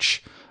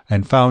march,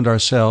 and found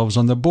ourselves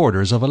on the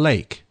borders of a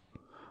lake.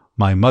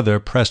 My mother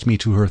pressed me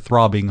to her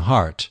throbbing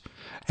heart,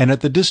 and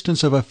at the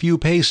distance of a few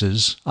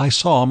paces I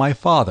saw my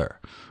father,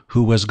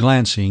 who was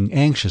glancing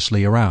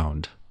anxiously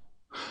around.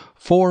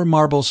 4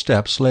 marble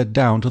steps led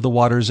down to the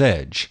water's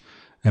edge,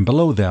 and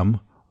below them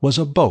was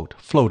a boat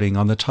floating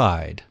on the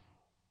tide.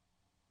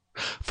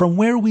 From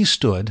where we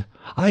stood,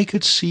 I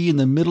could see in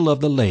the middle of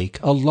the lake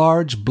a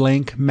large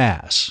blank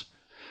mass.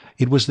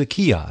 It was the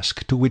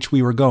kiosk to which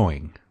we were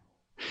going.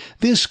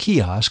 This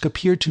kiosk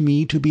appeared to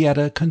me to be at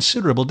a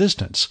considerable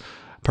distance,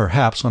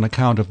 perhaps on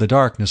account of the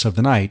darkness of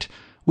the night,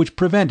 which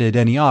prevented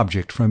any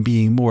object from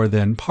being more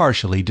than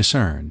partially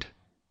discerned.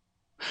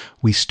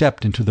 We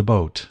stepped into the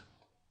boat.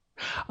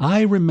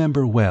 I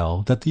remember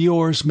well that the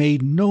oars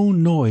made no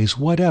noise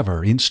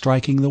whatever in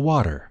striking the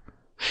water,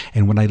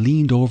 and when I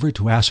leaned over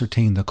to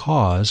ascertain the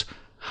cause,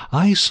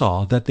 I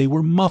saw that they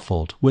were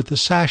muffled with the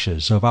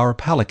sashes of our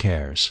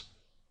palanquins.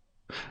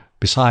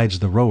 Besides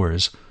the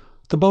rowers,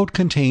 the boat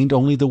contained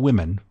only the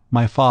women,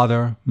 my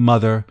father,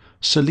 mother,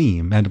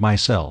 Selim, and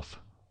myself.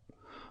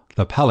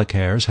 The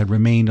palanquins had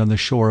remained on the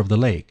shore of the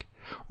lake,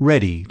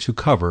 ready to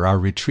cover our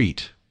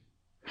retreat.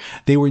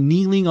 They were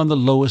kneeling on the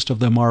lowest of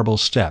the marble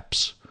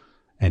steps,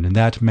 and in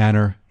that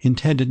manner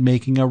intended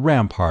making a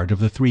rampart of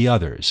the 3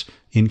 others,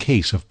 in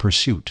case of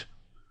pursuit.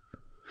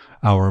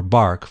 Our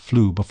bark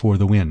flew before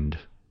the wind.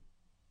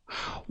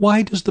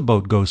 "Why does the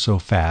boat go so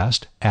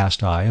fast?"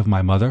 asked I of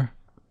my mother.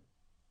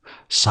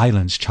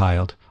 "Silence,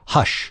 child!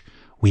 Hush!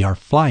 We are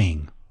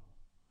flying."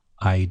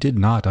 I did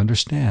not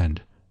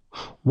understand.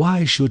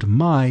 Why should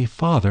my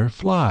father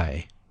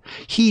fly?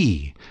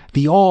 He,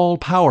 the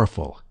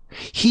all-powerful,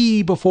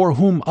 he before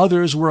whom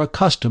others were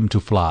accustomed to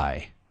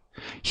fly,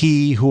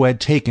 he who had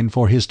taken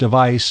for his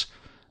device,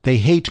 "They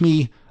hate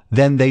me,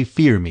 then they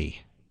fear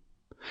me."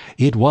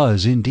 It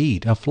was,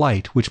 indeed, a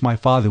flight which my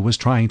father was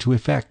trying to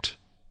effect.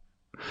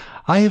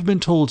 I have been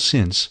told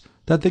since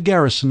that the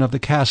garrison of the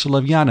castle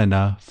of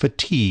Yanina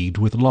fatigued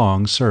with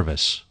long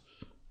service.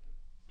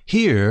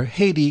 Here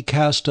Haydée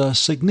cast a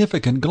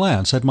significant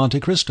glance at Monte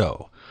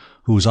Cristo,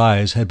 whose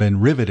eyes had been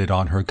riveted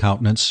on her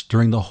countenance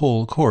during the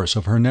whole course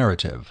of her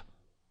narrative.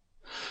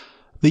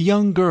 The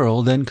young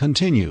girl then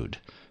continued,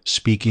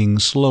 speaking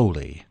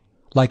slowly,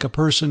 like a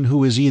person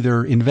who is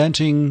either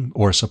inventing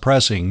or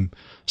suppressing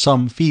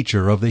some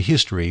feature of the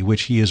history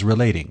which he is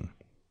relating.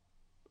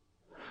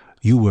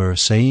 "You were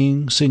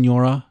saying,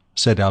 Signora,"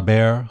 said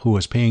Albert, who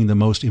was paying the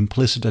most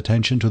implicit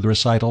attention to the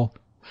recital,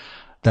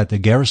 "that the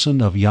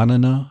garrison of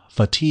Yanina,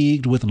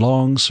 fatigued with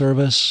long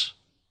service,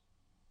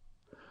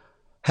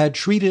 had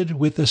treated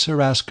with the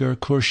Seraskier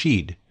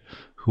Khurshid,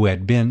 who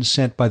had been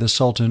sent by the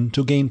Sultan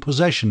to gain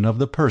possession of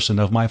the person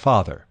of my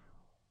father.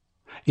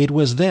 It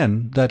was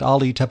then that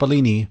Ali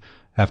Tepelini,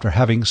 after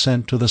having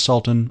sent to the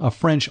Sultan a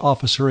French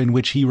officer in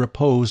which he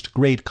reposed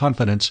great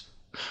confidence,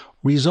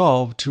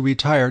 resolved to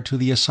retire to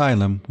the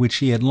asylum which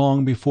he had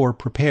long before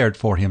prepared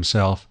for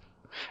himself,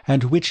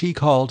 and which he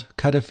called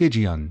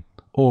Catafigion,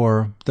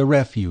 or the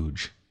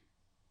Refuge."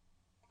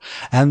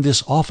 "And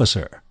this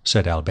officer,"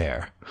 said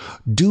Albert,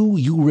 "do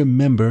you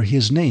remember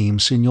his name,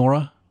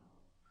 Signora?"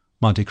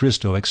 Monte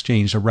Cristo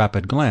exchanged a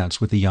rapid glance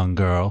with the young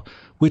girl,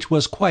 which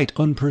was quite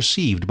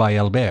unperceived by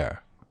Albert.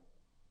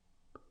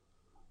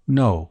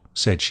 "No,"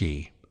 said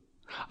she,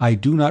 "I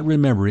do not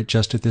remember it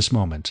just at this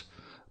moment,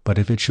 but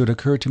if it should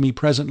occur to me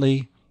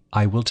presently,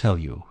 I will tell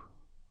you."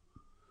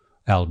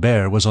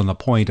 Albert was on the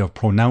point of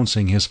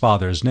pronouncing his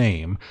father's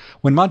name,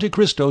 when Monte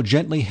Cristo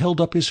gently held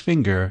up his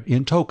finger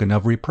in token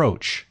of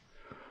reproach.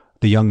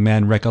 The young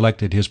man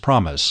recollected his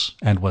promise,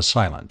 and was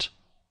silent.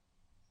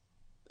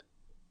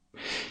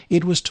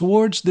 It was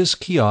towards this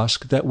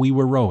kiosk that we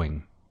were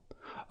rowing.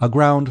 A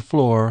ground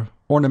floor,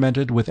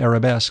 ornamented with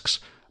arabesques,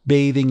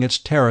 bathing its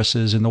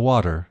terraces in the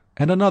water,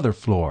 and another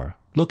floor,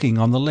 looking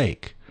on the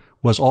lake,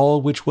 was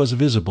all which was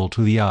visible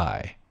to the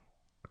eye.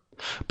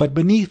 But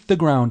beneath the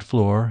ground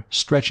floor,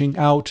 stretching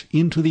out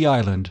into the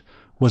island,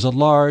 was a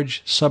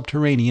large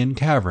subterranean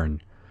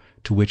cavern,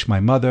 to which my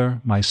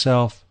mother,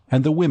 myself,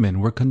 and the women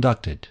were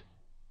conducted.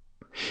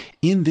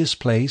 In this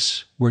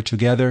place were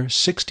together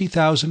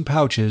 60,000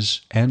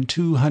 pouches and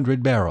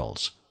 200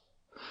 barrels.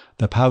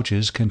 The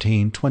pouches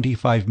contained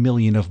 25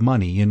 million of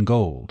money in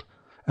gold,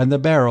 and the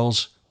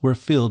barrels were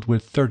filled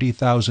with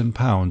 30,000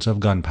 pounds of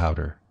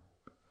gunpowder.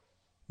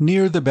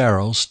 Near the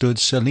barrels stood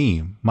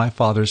Selim, my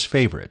father's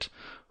favourite,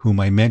 whom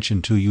I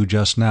mentioned to you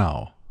just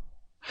now.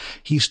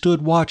 He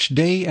stood watch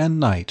day and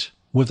night,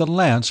 with a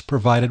lance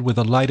provided with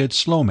a lighted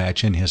slow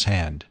match in his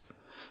hand,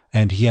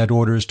 and he had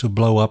orders to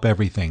blow up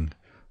everything: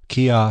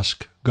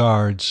 kiosk,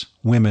 guards,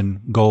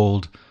 women,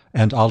 gold,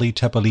 and Ali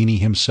Tepelini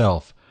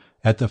himself,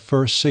 at the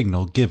first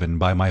signal given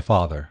by my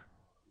father.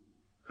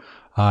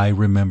 I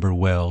remember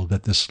well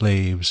that the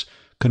slaves,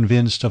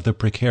 convinced of the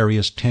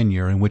precarious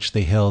tenure in which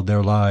they held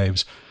their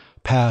lives,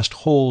 passed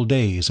whole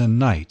days and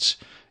nights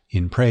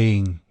in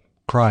praying,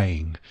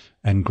 crying,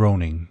 and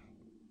groaning.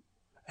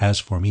 As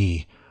for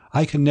me,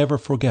 I can never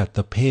forget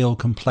the pale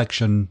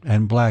complexion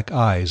and black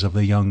eyes of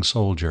the young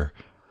soldier,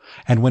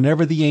 and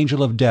whenever the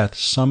angel of death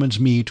summons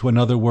me to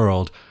another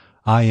world,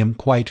 I am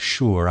quite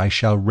sure I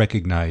shall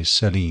recognize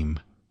Selim.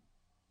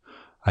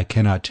 I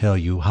cannot tell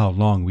you how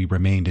long we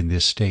remained in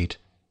this state.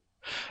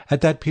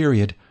 At that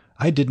period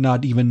I did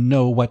not even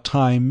know what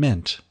time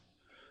meant.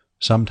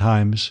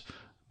 Sometimes,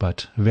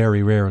 but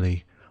very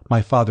rarely,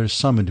 my father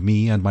summoned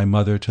me and my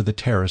mother to the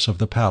terrace of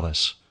the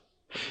palace.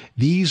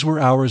 These were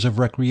hours of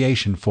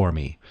recreation for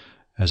me,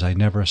 as I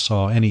never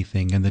saw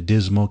anything in the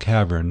dismal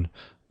cavern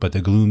but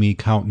the gloomy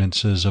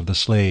countenances of the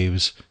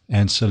slaves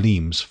and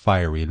Selim's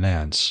fiery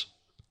lance.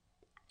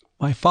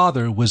 My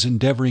father was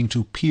endeavouring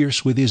to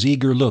pierce with his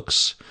eager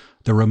looks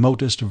the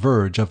remotest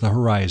verge of the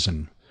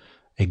horizon,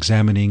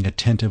 examining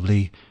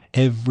attentively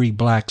every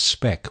black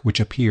speck which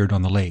appeared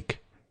on the lake,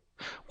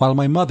 while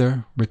my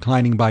mother,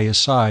 reclining by his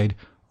side,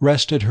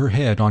 rested her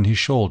head on his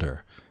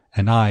shoulder,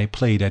 and I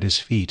played at his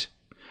feet,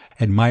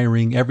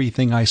 admiring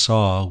everything I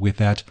saw with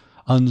that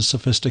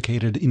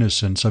unsophisticated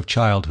innocence of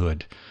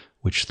childhood,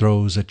 which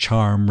throws a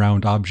charm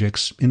round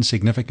objects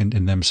insignificant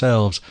in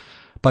themselves,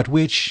 but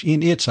which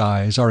in its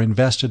eyes are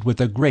invested with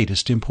the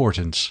greatest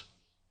importance.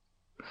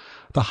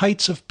 The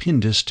heights of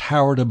Pindus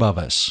towered above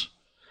us.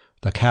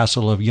 The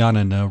castle of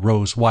Yanina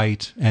rose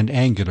white and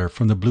angular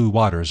from the blue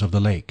waters of the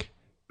lake,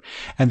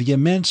 and the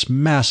immense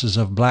masses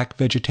of black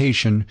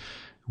vegetation,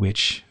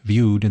 which,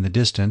 viewed in the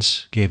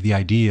distance, gave the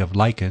idea of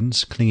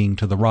lichens clinging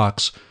to the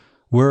rocks,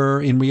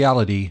 were in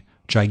reality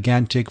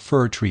gigantic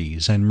fir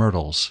trees and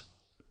myrtles.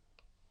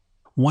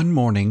 One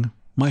morning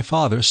my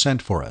father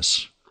sent for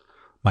us.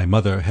 My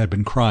mother had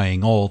been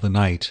crying all the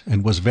night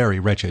and was very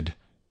wretched.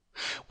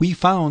 We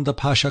found the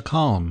Pasha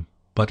calm,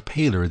 but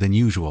paler than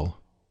usual.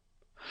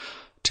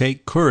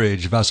 "Take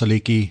courage,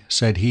 Vasiliki,"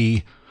 said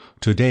he.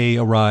 "Today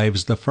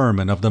arrives the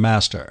firman of the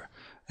master,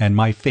 and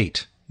my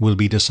fate will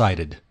be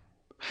decided.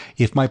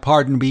 If my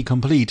pardon be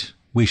complete,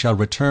 we shall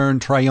return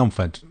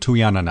triumphant to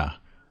Yanina.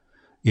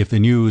 If the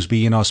news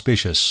be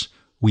inauspicious,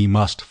 we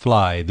must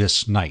fly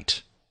this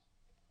night."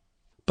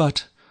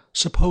 "But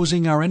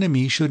supposing our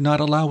enemy should not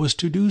allow us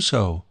to do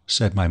so,"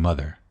 said my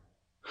mother.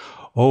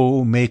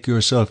 "Oh, make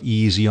yourself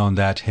easy on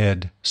that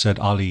head," said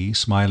Ali,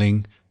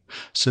 smiling.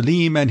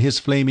 "Selim and his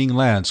flaming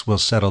lance will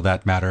settle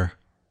that matter.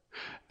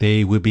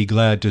 They would be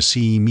glad to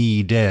see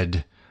me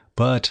dead,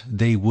 but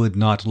they would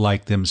not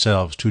like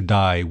themselves to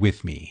die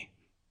with me."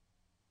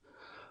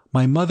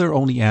 My mother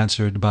only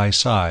answered by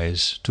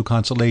sighs to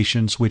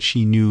consolations which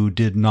she knew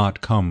did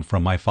not come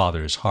from my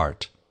father's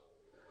heart.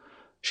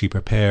 She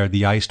prepared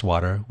the iced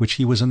water which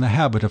he was in the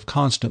habit of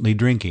constantly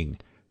drinking,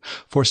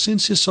 for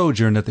since his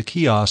sojourn at the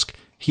kiosk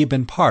he had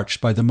been parched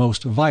by the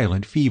most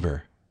violent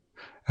fever,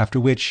 after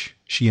which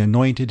she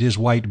anointed his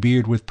white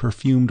beard with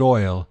perfumed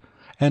oil,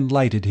 and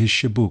lighted his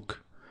chibouque,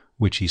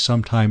 which he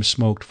sometimes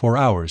smoked for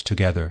hours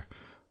together,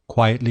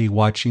 quietly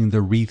watching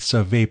the wreaths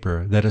of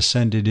vapour that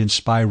ascended in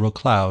spiral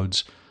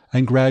clouds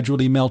and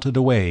gradually melted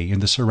away in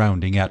the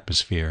surrounding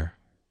atmosphere.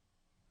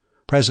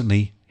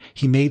 Presently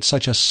he made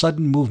such a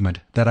sudden movement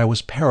that I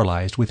was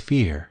paralyzed with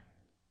fear.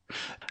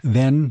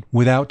 Then,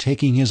 without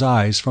taking his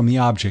eyes from the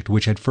object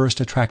which had first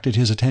attracted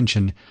his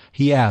attention,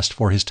 he asked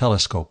for his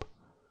telescope.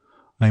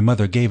 My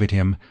mother gave it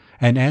him,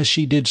 and as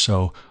she did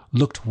so,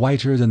 looked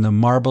whiter than the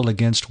marble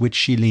against which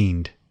she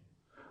leaned.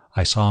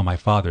 I saw my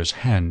father's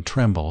hand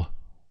tremble.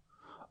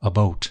 "A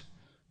boat.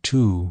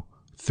 2,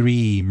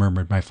 3,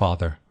 murmured my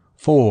father.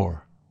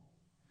 4.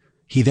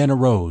 He then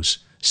arose,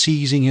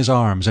 seizing his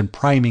arms and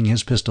priming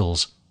his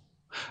pistols.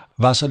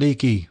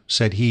 "Vasiliki,"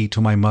 said he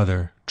to my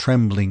mother,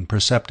 trembling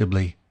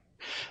perceptibly,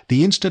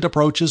 "the instant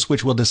approaches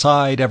which will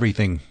decide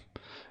everything.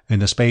 In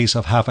the space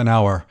of half an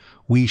hour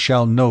we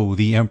shall know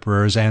the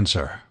Emperor's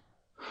answer.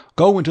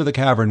 Go into the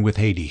cavern with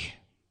Haydée."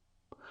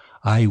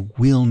 "I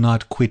will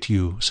not quit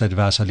you," said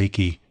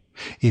Vasiliki.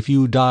 "If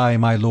you die,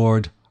 my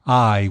lord,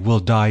 I will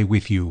die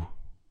with you."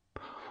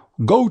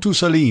 "Go to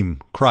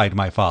Selim," cried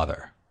my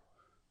father.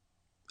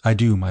 "I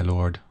do, my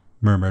lord,"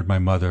 murmured my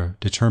mother,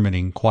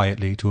 determining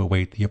quietly to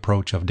await the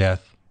approach of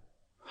death.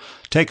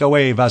 "Take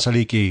away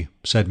Vasiliki,"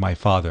 said my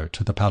father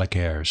to the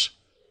Palicaires.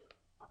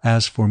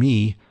 As for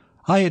me,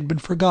 I had been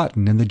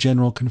forgotten in the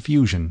general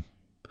confusion.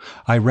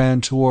 I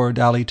ran toward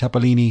Ali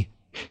Tepelini.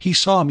 He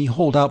saw me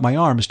hold out my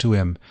arms to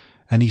him,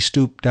 and he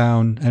stooped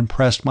down and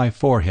pressed my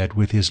forehead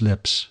with his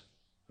lips.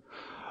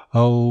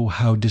 Oh,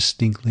 how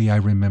distinctly I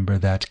remember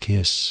that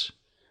kiss!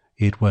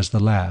 It was the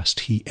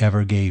last he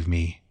ever gave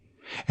me,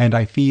 and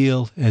I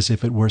feel as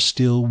if it were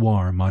still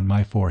warm on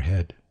my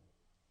forehead.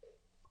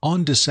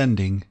 On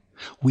descending,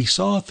 we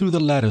saw through the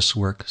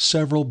latticework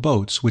several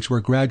boats which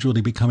were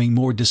gradually becoming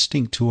more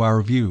distinct to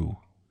our view.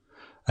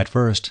 At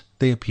first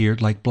they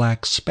appeared like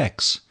black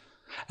specks,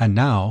 and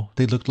now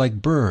they looked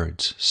like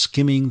birds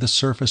skimming the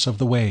surface of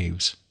the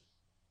waves.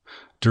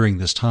 During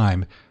this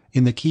time,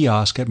 in the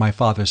kiosk at my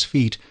father's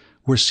feet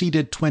were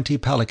seated 20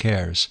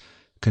 Palicaires,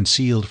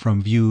 concealed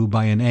from view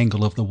by an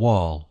angle of the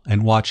wall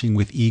and watching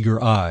with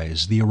eager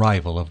eyes the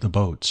arrival of the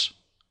boats.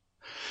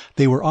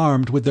 They were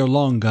armed with their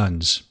long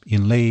guns,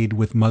 inlaid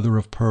with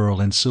mother-of-pearl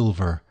and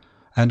silver,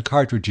 and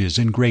cartridges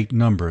in great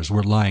numbers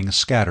were lying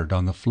scattered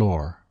on the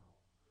floor.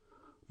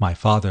 My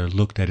father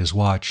looked at his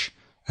watch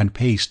and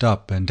paced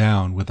up and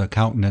down with a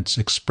countenance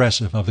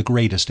expressive of the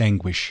greatest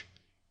anguish.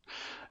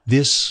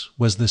 This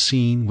was the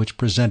scene which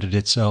presented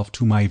itself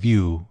to my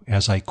view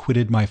as I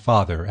quitted my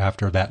father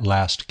after that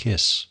last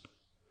kiss.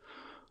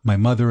 My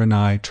mother and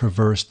I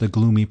traversed the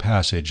gloomy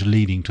passage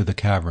leading to the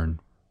cavern.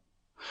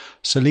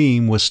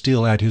 Selim was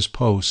still at his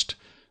post,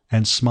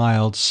 and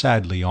smiled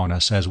sadly on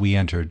us as we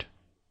entered.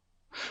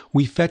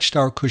 We fetched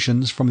our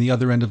cushions from the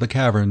other end of the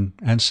cavern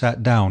and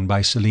sat down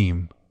by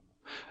Selim.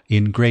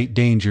 In great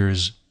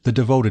dangers the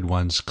devoted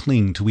ones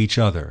cling to each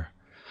other,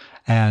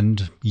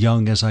 and,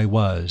 young as I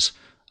was,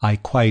 I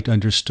quite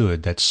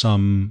understood that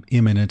some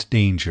imminent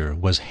danger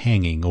was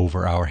hanging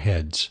over our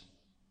heads.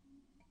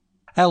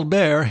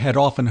 Albert had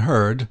often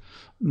heard,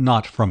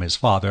 not from his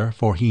father,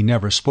 for he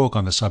never spoke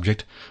on the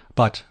subject,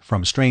 but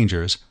from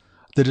strangers,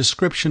 the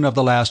description of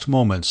the last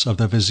moments of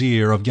the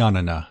Vizier of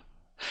Yanina.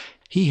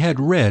 He had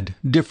read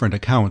different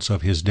accounts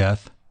of his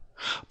death,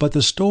 but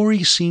the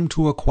story seemed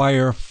to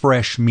acquire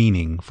fresh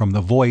meaning from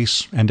the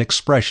voice and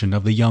expression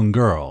of the young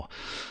girl,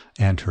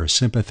 and her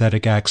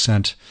sympathetic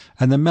accent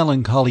and the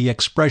melancholy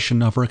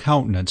expression of her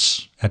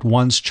countenance at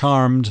once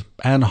charmed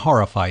and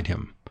horrified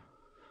him.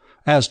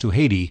 As to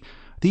Haydée,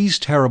 these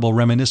terrible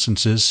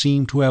reminiscences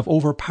seemed to have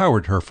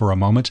overpowered her for a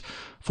moment,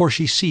 for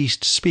she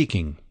ceased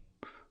speaking,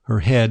 her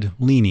head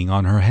leaning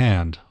on her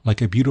hand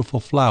like a beautiful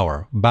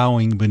flower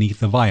bowing beneath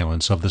the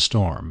violence of the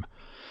storm,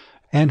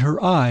 and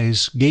her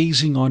eyes,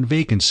 gazing on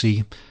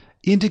vacancy,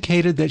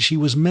 indicated that she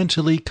was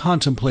mentally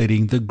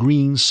contemplating the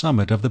green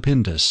summit of the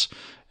Pindus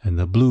and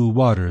the blue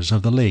waters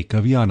of the lake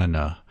of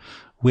Yanina,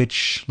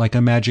 which, like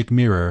a magic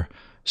mirror,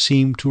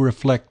 seemed to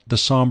reflect the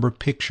sombre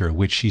picture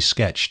which she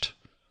sketched.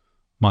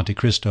 Monte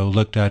Cristo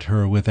looked at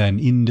her with an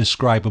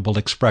indescribable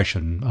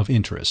expression of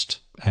interest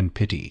and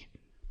pity.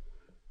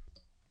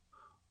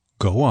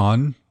 "Go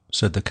on,"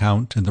 said the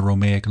Count in the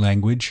Romaic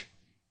language.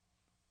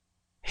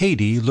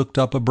 Haydée looked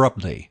up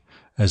abruptly,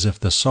 as if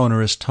the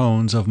sonorous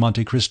tones of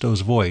Monte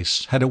Cristo's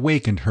voice had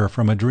awakened her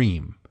from a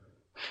dream,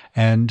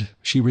 and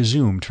she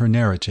resumed her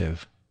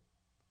narrative.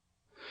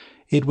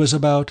 It was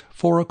about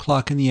 4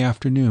 o'clock in the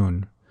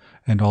afternoon,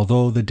 and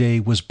although the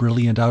day was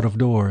brilliant out of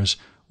doors,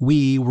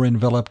 we were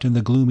enveloped in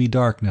the gloomy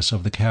darkness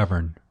of the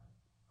cavern.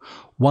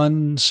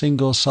 One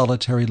single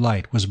solitary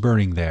light was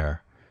burning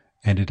there,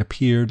 and it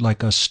appeared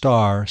like a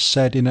star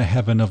set in a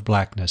heaven of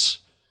blackness.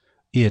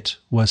 It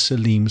was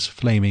Selim's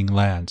flaming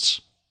lance.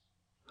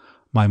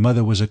 My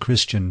mother was a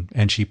Christian,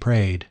 and she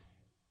prayed.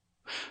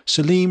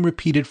 Selim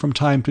repeated from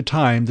time to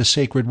time the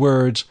sacred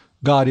words,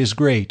 "God is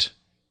great."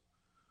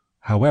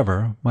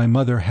 However, my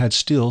mother had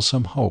still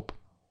some hope.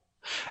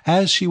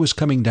 As she was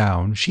coming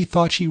down, she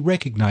thought she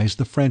recognized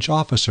the French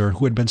officer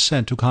who had been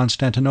sent to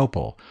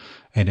Constantinople,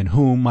 and in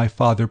whom my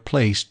father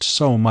placed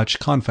so much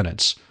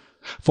confidence,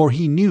 for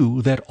he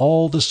knew that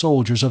all the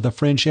soldiers of the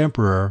French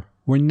emperor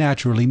were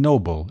naturally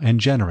noble and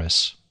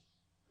generous.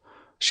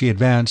 She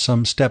advanced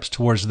some steps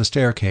towards the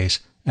staircase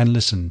and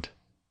listened.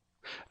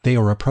 "They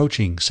are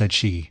approaching," said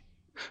she.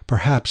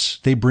 "Perhaps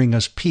they bring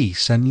us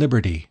peace and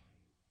liberty."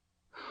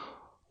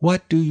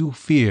 "What do you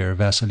fear,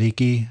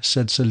 Vasiliki?"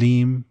 said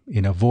Selim,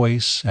 in a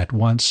voice at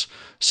once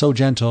so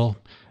gentle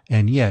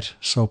and yet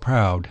so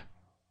proud.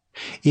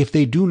 "If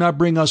they do not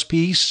bring us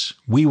peace,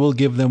 we will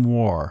give them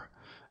war.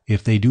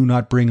 If they do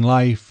not bring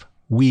life,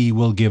 we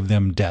will give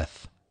them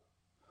death."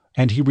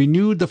 and he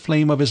renewed the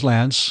flame of his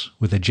lance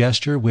with a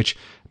gesture which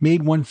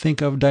made one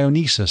think of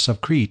Dionysus of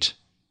Crete.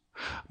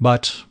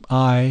 But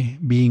I,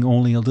 being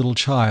only a little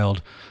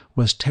child,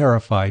 was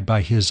terrified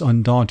by his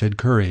undaunted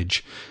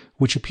courage,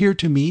 which appeared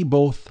to me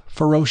both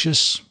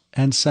ferocious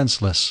and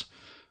senseless,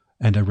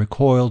 and I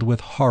recoiled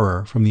with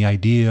horror from the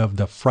idea of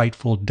the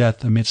frightful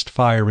death amidst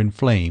fire and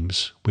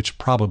flames which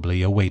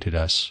probably awaited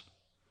us.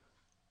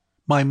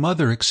 My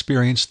mother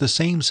experienced the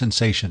same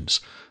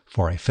sensations,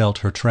 for I felt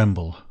her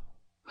tremble.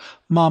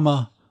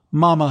 "Mamma,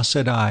 mamma,"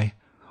 said I,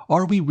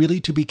 "are we really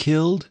to be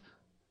killed?"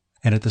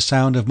 And at the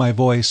sound of my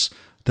voice,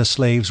 the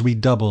slaves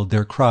redoubled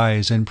their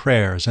cries and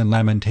prayers and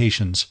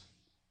lamentations.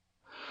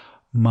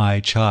 "My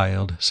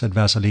child," said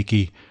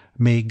Vasiliki,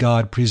 "may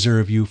God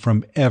preserve you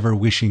from ever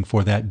wishing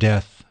for that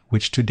death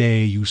which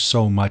today you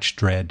so much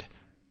dread."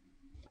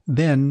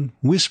 Then,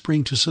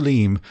 whispering to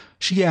Selim,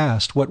 she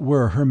asked what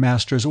were her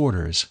master's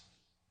orders.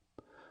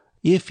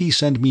 "If he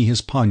send me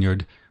his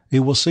poniard,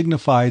 it will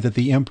signify that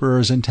the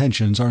Emperor's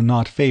intentions are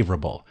not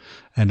favourable,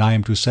 and I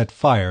am to set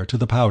fire to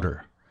the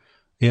powder.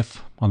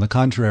 If, on the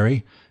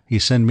contrary, he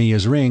send me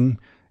his ring,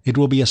 it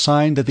will be a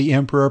sign that the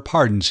Emperor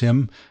pardons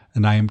him,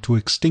 and I am to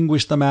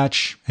extinguish the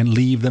match and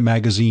leave the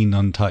magazine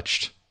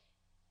untouched."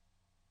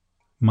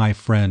 "My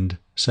friend,"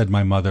 said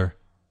my mother,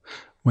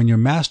 "when your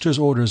master's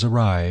orders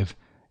arrive,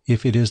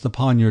 if it is the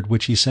poniard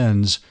which he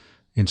sends,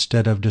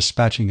 instead of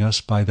dispatching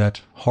us by that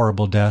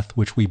horrible death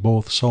which we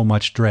both so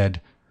much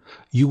dread,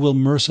 you will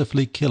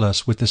mercifully kill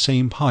us with the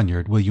same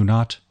poniard, will you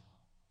not?"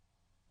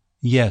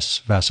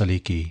 "Yes,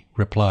 Vasiliki,"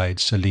 replied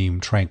Selim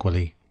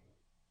tranquilly.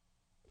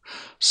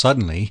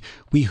 Suddenly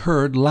we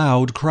heard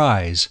loud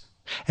cries,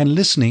 and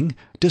listening,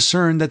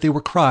 discerned that they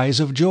were cries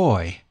of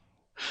joy.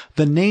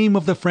 The name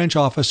of the French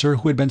officer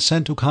who had been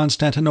sent to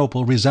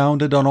Constantinople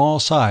resounded on all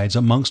sides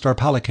amongst our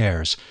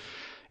palicares.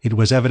 It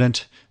was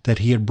evident that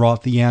he had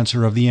brought the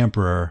answer of the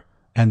Emperor,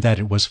 and that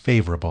it was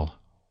favourable.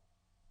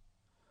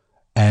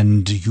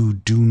 "And you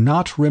do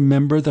not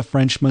remember the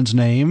Frenchman's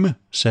name?"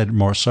 said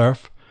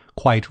Morcerf,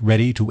 quite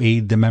ready to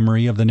aid the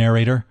memory of the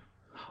narrator.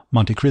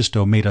 Monte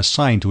Cristo made a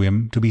sign to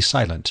him to be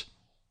silent.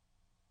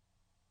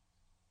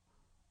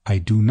 "I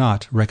do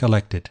not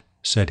recollect it,"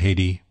 said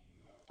Haydée.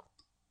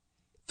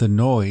 The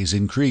noise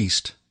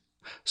increased.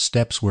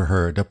 Steps were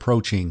heard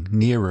approaching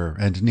nearer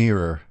and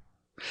nearer.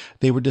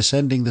 They were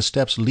descending the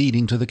steps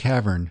leading to the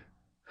cavern.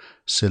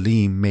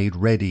 Selim made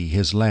ready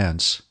his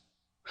lance.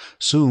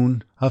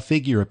 Soon a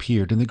figure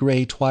appeared in the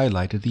grey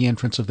twilight at the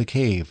entrance of the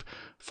cave,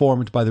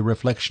 formed by the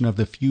reflection of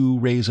the few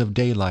rays of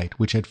daylight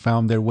which had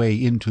found their way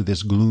into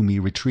this gloomy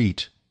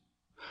retreat.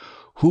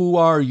 "Who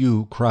are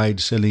you?" cried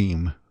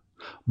Selim.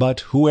 "But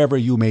whoever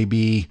you may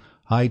be,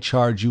 I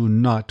charge you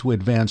not to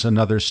advance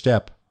another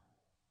step."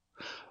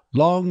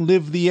 "Long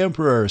live the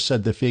Emperor,"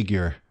 said the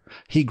figure.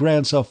 "He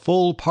grants a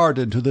full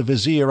pardon to the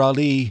Vizier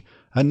Ali,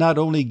 and not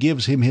only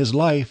gives him his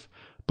life,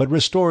 but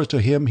restores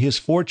to him his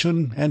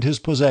fortune and his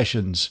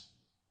possessions."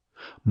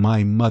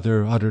 My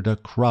mother uttered a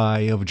cry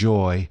of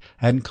joy,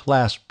 and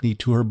clasped me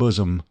to her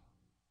bosom.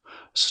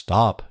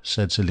 "Stop,"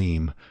 said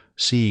Selim,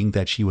 seeing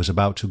that she was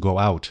about to go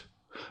out.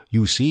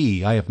 "You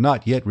see I have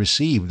not yet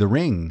received the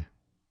ring."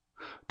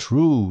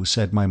 "True,"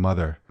 said my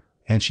mother,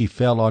 and she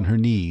fell on her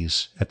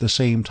knees, at the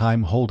same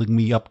time holding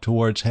me up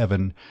towards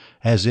heaven,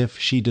 as if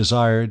she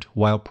desired,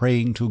 while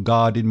praying to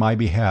God in my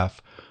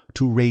behalf,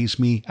 to raise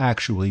me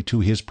actually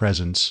to his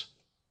presence.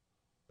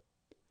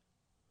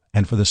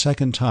 And for the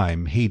second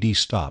time Haydée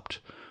stopped,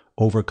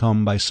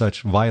 overcome by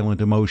such violent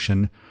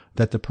emotion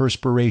that the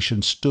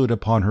perspiration stood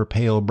upon her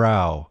pale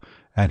brow,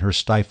 and her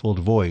stifled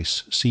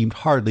voice seemed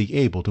hardly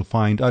able to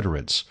find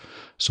utterance,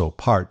 so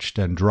parched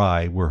and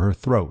dry were her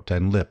throat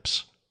and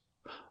lips.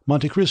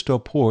 Monte Cristo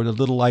poured a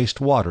little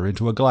iced water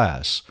into a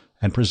glass,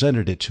 and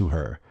presented it to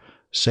her,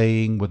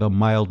 saying with a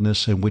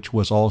mildness in which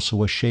was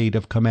also a shade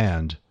of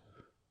command,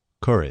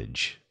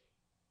 "Courage."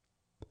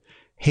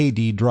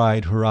 Haydée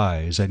dried her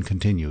eyes and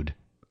continued.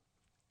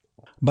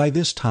 By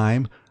this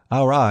time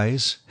our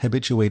eyes,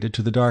 habituated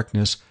to the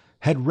darkness,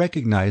 had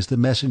recognized the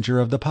messenger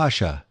of the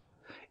Pasha.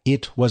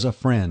 It was a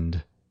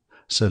friend.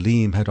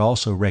 Selim had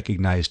also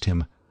recognized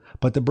him,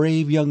 but the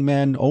brave young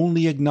man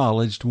only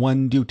acknowledged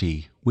one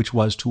duty, which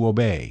was to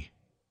obey.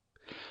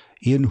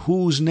 "In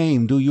whose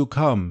name do you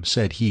come?"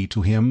 said he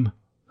to him.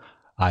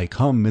 "I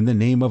come in the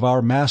name of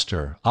our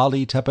master,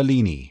 Ali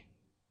Tepelini."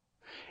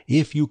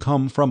 "If you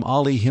come from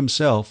Ali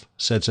himself,"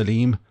 said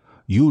Selim,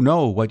 "you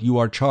know what you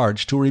are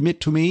charged to remit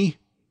to me?"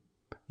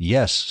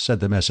 "Yes,"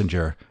 said the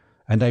messenger,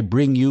 "and I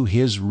bring you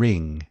his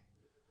ring."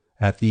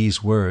 At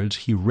these words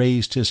he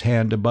raised his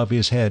hand above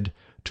his head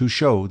to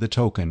show the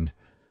token,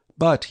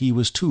 but he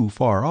was too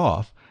far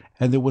off,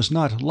 and there was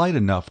not light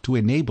enough to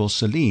enable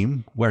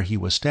Selim, where he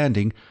was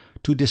standing,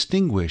 to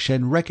distinguish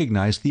and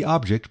recognize the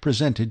object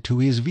presented to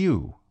his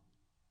view.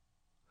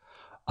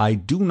 "I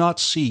do not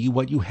see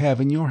what you have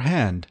in your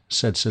hand,"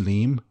 said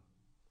Selim.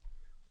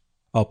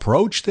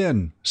 "Approach,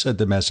 then," said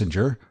the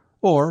messenger,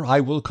 "or I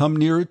will come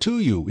nearer to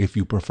you, if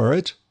you prefer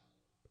it."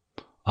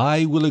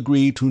 "I will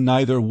agree to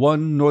neither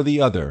one nor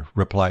the other,"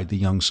 replied the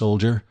young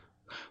soldier.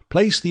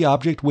 Place the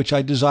object which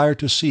I desire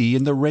to see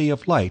in the ray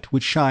of light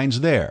which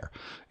shines there,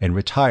 and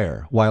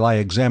retire while I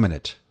examine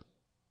it."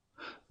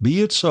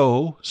 "Be it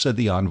so," said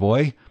the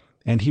envoy,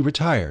 and he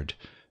retired,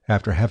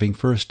 after having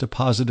first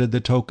deposited the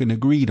token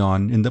agreed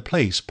on in the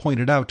place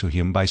pointed out to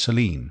him by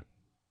Selim.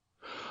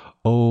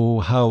 Oh,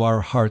 how our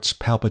hearts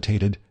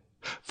palpitated,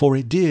 for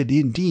it did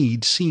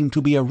indeed seem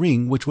to be a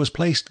ring which was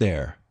placed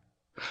there.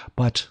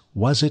 But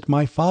was it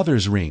my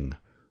father's ring?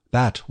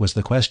 That was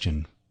the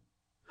question.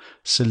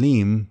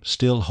 Selim,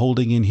 still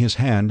holding in his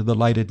hand the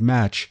lighted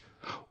match,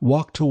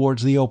 walked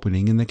towards the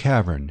opening in the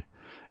cavern,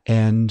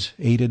 and,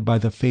 aided by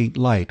the faint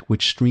light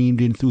which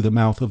streamed in through the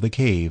mouth of the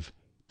cave,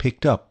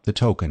 picked up the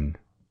token.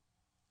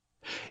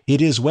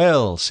 "It is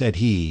well," said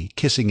he,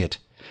 kissing it.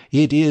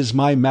 "It is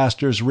my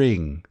master's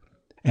ring."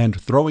 And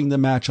throwing the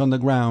match on the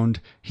ground,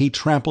 he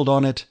trampled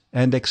on it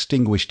and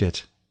extinguished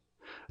it.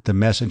 The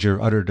messenger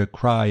uttered a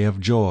cry of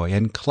joy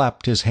and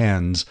clapped his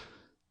hands.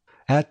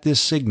 At this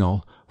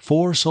signal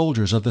 4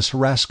 soldiers of the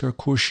Saraskar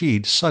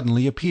Khurshid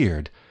suddenly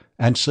appeared,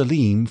 and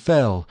Selim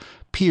fell,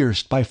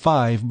 pierced by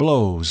 5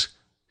 blows.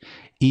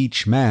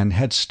 Each man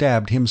had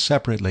stabbed him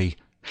separately,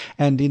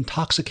 and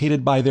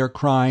intoxicated by their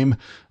crime,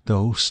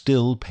 though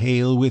still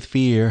pale with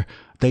fear,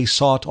 they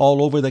sought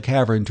all over the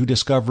cavern to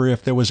discover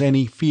if there was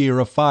any fear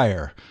of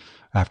fire,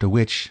 after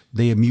which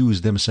they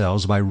amused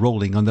themselves by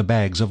rolling on the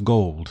bags of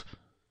gold.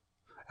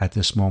 At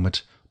this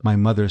moment my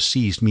mother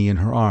seized me in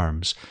her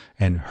arms,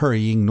 and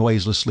hurrying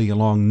noiselessly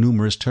along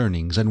numerous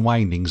turnings and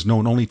windings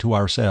known only to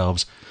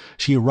ourselves,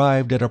 she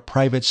arrived at a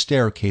private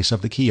staircase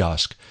of the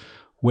kiosk,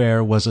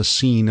 where was a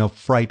scene of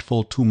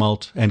frightful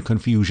tumult and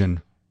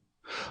confusion.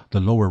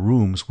 The lower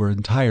rooms were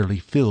entirely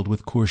filled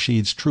with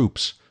Khurshid's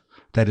troops,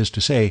 that is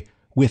to say,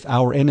 with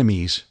our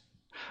enemies.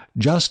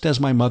 Just as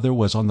my mother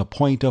was on the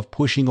point of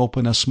pushing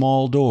open a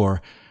small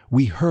door,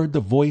 we heard the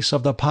voice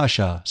of the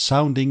Pasha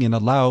sounding in a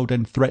loud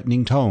and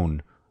threatening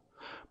tone.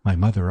 My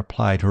mother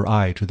applied her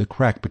eye to the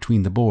crack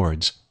between the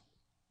boards.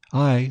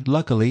 I,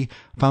 luckily,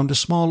 found a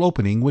small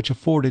opening which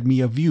afforded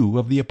me a view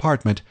of the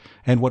apartment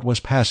and what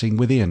was passing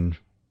within.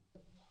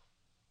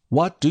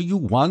 "What do you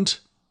want?"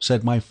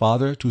 said my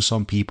father to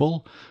some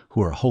people,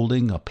 who were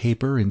holding a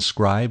paper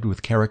inscribed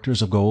with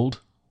characters of gold.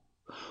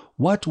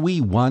 "What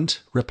we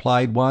want,"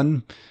 replied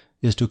one,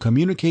 "is to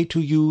communicate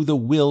to you the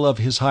will of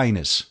His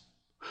Highness.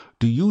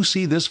 Do you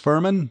see this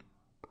firman?"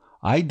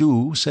 "I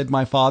do," said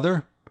my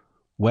father.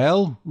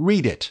 "Well,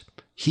 read it.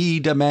 He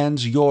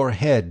demands your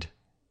head."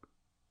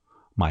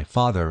 My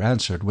father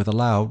answered with a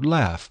loud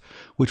laugh,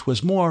 which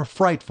was more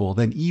frightful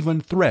than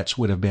even threats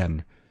would have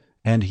been,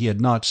 and he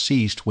had not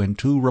ceased when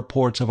 2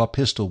 reports of a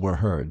pistol were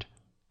heard.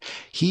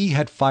 He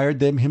had fired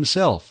them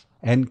himself,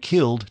 and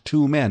killed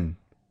 2 men.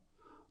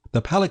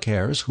 The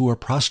Palikares, who were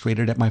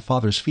prostrated at my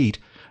father's feet,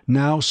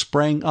 now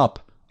sprang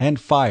up and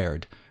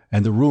fired,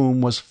 and the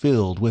room was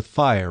filled with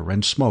fire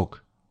and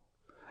smoke.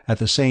 At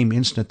the same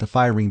instant the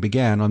firing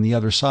began on the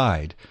other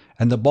side,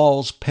 and the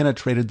balls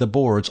penetrated the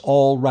boards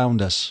all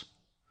round us.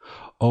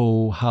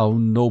 Oh, how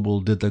noble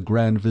did the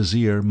Grand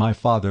Vizier, my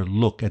father,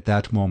 look at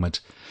that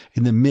moment,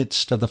 in the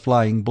midst of the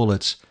flying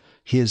bullets,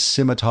 his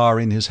scimitar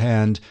in his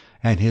hand,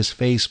 and his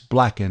face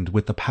blackened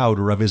with the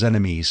powder of his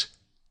enemies.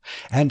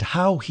 And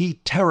how he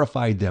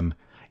terrified them,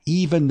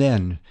 even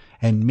then,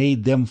 and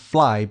made them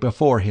fly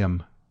before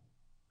him.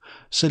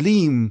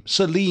 "Selim,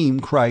 Selim,"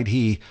 cried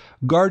he,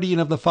 "guardian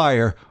of the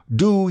fire,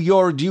 do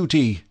your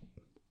duty."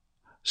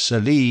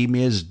 "Selim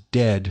is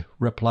dead,"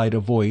 replied a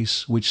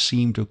voice which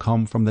seemed to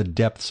come from the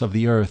depths of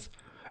the earth,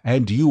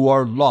 "and you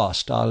are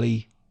lost,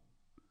 Ali."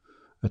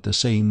 At the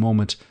same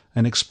moment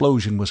an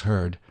explosion was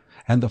heard,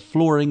 and the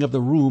flooring of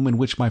the room in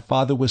which my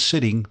father was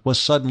sitting was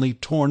suddenly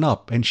torn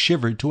up and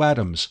shivered to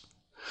atoms.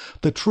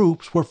 The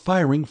troops were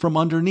firing from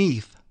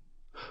underneath.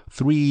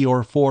 3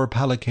 or 4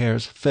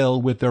 Palikares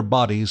fell with their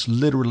bodies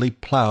literally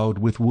ploughed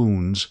with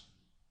wounds.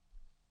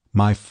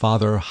 My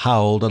father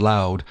howled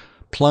aloud,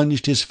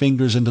 plunged his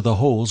fingers into the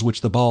holes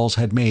which the balls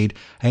had made,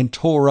 and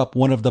tore up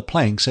one of the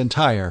planks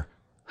entire.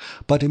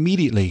 But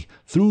immediately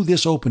through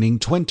this opening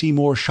 20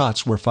 more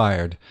shots were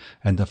fired,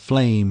 and the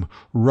flame,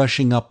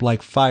 rushing up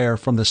like fire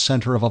from the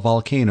centre of a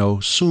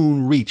volcano,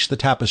 soon reached the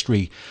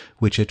tapestry,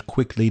 which it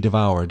quickly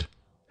devoured.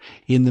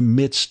 In the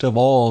midst of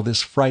all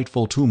this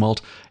frightful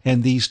tumult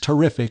and these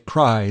terrific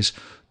cries,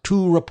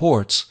 2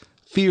 reports,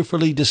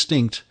 fearfully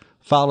distinct,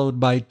 followed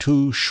by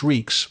 2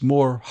 shrieks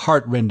more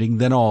heartrending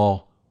than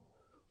all,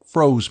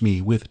 froze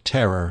me with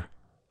terror.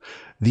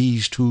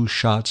 These 2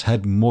 shots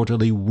had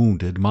mortally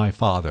wounded my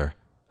father,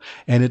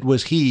 and it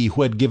was he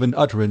who had given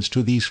utterance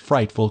to these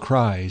frightful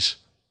cries.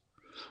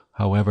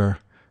 However,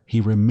 he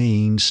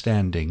remained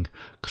standing,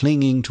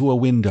 clinging to a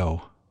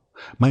window.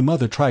 My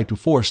mother tried to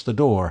force the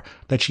door,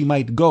 that she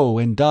might go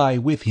and die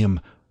with him,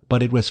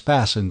 but it was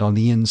fastened on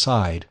the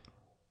inside.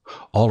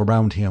 All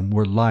around him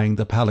were lying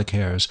the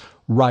Palikares,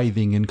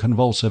 writhing in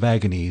convulsive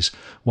agonies,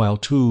 while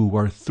 2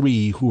 or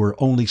 3 who were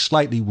only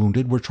slightly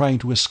wounded were trying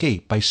to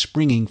escape by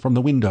springing from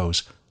the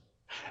windows.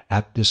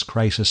 At this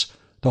crisis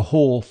the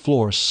whole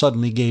floor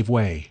suddenly gave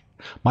way.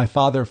 My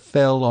father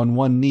fell on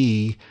one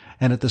knee,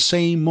 and at the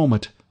same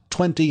moment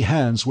 20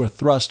 hands were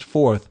thrust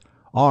forth,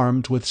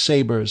 armed with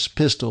sabres,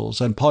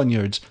 pistols, and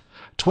poniards.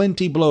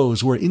 20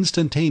 blows were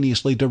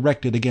instantaneously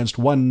directed against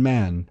one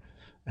man,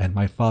 and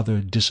my father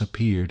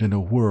disappeared in a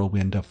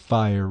whirlwind of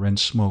fire and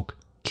smoke,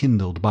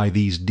 kindled by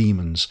these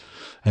demons,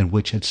 and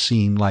which had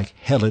seemed like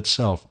hell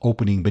itself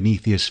opening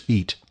beneath his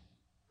feet.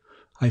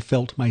 I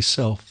felt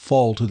myself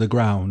fall to the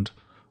ground.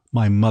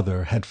 My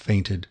mother had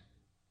fainted.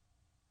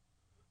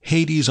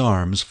 Hady's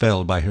arms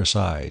fell by her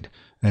side,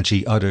 and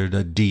she uttered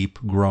a deep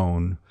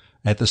groan,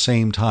 at the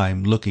same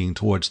time looking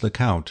towards the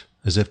Count,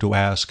 as if to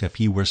ask if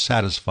he were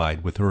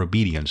satisfied with her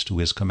obedience to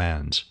his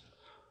commands.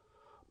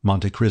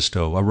 Monte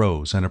Cristo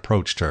arose and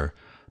approached her,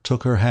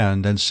 took her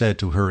hand, and said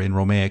to her in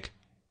Romaic,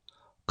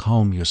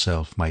 "Calm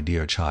yourself, my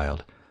dear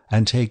child,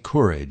 and take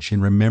courage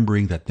in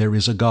remembering that there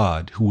is a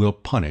God who will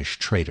punish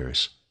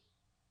traitors."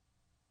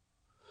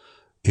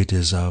 "It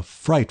is a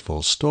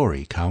frightful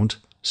story, Count,"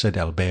 said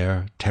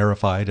Albert,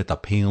 terrified at the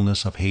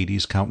paleness of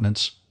Hady's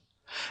countenance,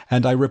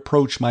 "and I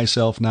reproach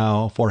myself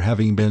now for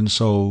having been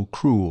so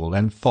cruel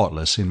and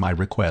thoughtless in my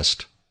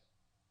request."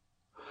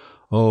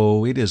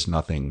 "Oh, it is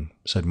nothing,"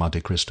 said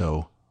Monte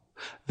Cristo.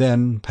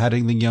 Then,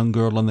 patting the young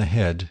girl on the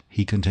head,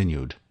 he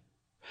continued,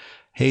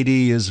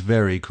 "Hady is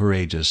very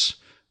courageous,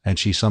 and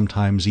she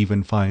sometimes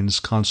even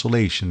finds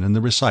consolation in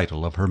the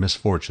recital of her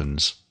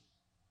misfortunes."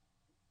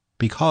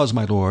 "Because,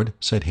 my lord,"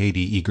 said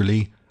Hady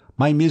eagerly,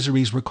 "my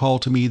miseries recall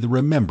to me the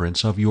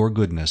remembrance of your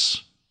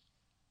goodness."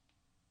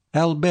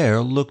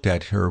 Albert looked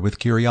at her with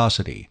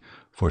curiosity,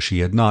 for she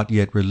had not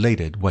yet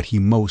related what he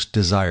most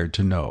desired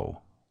to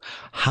know,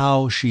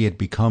 how she had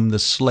become the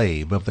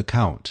slave of the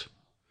Count.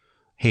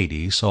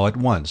 Hady saw at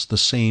once the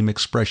same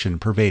expression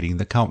pervading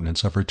the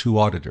countenance of her two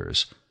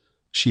auditors.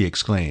 She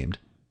exclaimed,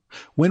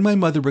 "When my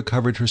mother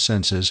recovered her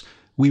senses,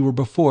 we were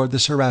before the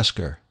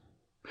Seraskier.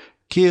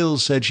 'Kill,'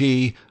 said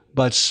she,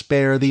 'but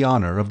spare the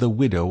honour of the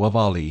widow of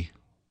Ali.'"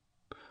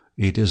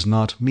 "It is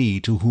not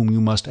me to whom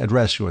you must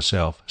address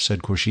yourself,"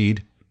 said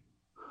Khurshid.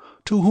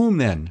 "To whom,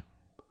 then?"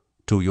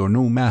 "To your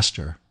new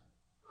master."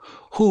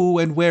 "Who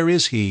and where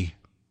is he?"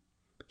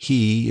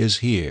 "He is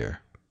here."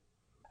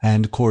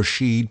 And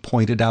Khurshid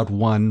pointed out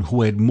one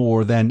who had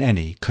more than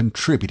any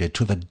contributed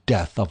to the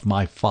death of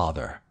my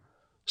father,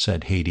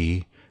 said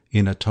Hady,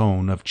 in a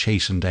tone of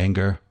chastened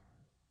anger.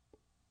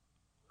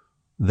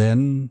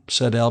 "Then,"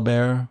 said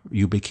Albert,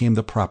 "you became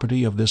the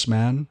property of this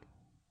man?"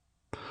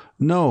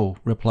 "No,"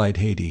 replied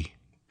Hady.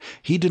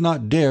 "He did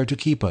not dare to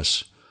keep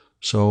us,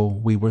 so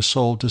we were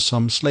sold to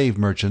some slave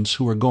merchants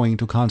who were going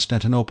to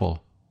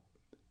Constantinople.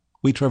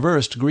 We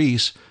traversed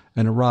Greece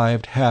and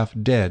arrived half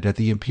dead at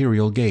the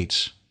imperial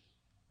gates.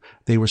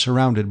 They were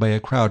surrounded by a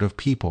crowd of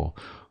people,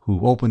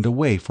 who opened a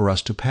way for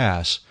us to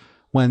pass,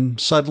 when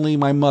suddenly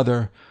my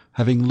mother,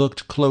 having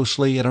looked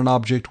closely at an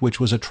object which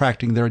was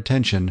attracting their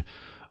attention,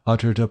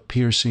 uttered a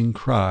piercing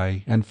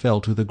cry and fell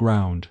to the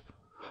ground,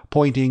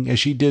 pointing as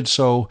she did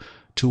so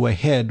to a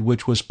head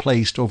which was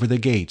placed over the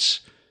gates,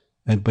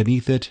 and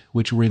beneath it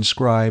which were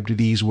inscribed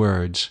these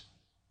words,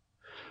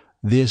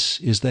 'This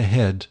is the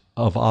head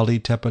of Ali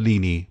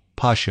Tepelini,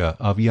 Pasha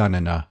of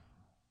Yanina.'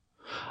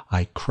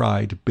 I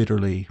cried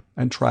bitterly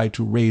and tried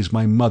to raise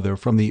my mother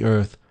from the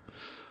earth,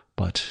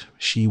 but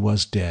she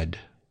was dead.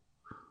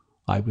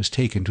 I was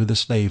taken to the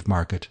slave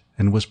market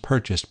and was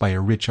purchased by a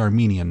rich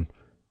Armenian.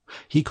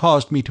 He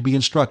caused me to be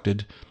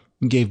instructed,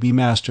 gave me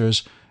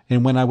masters,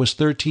 and when I was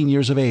 13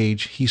 years of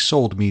age he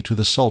sold me to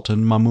the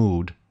Sultan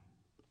Mahmud."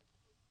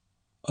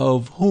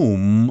 "Of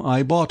whom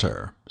I bought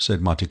her,"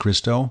 said Monte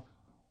Cristo.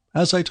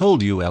 "As I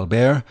told you,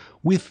 Albert,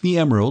 with the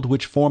emerald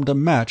which formed a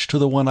match to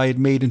the one I had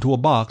made into a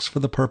box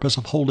for the purpose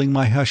of holding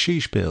my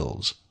hashish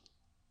pills."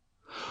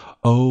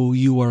 "Oh,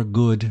 you are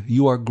good,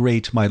 you are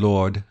great, my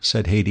lord,"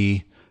 said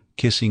Hady,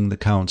 kissing the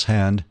Count's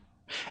hand,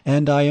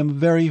 "and I am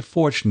very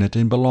fortunate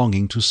in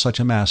belonging to such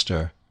a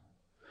master."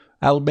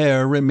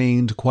 Albert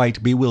remained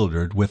quite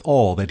bewildered with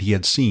all that he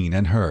had seen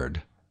and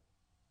heard.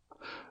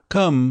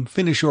 "Come,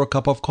 finish your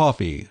cup of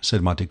coffee,"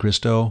 said Monte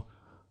Cristo.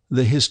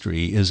 "The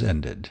history is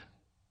ended."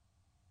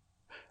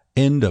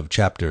 End of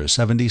chapter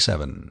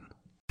 77.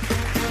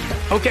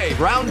 Okay,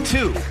 round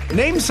 2.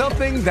 Name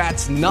something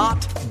that's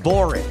not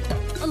boring.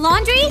 A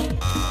laundry?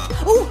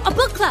 Ooh, a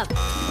book club.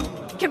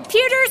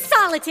 Computer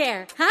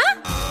solitaire, huh?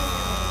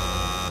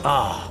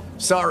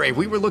 Sorry,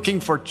 we were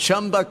looking for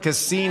Chumba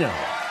Casino.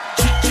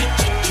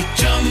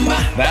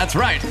 That's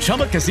right.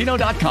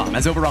 ChumbaCasino.com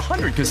has over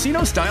 100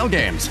 casino-style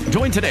games.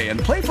 Join today and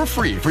play for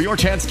free for your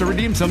chance to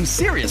redeem some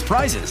serious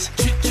prizes.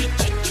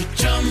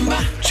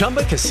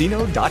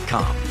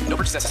 ChumbaCasino.com. No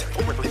purchase necessary.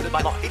 Void where prohibited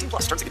by law. 18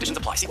 plus. Terms and conditions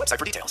apply. See website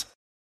for details.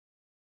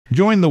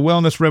 Join the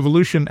wellness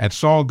revolution at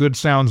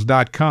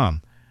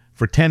SaulGoodSounds.com.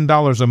 For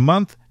 $10 a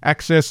month,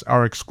 access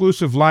our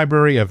exclusive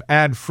library of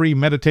ad-free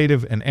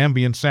meditative and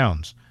ambient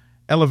sounds.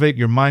 Elevate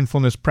your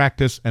mindfulness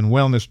practice and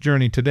wellness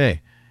journey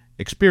today.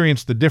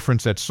 Experience the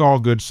difference at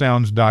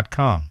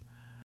SaulGoodSounds.com.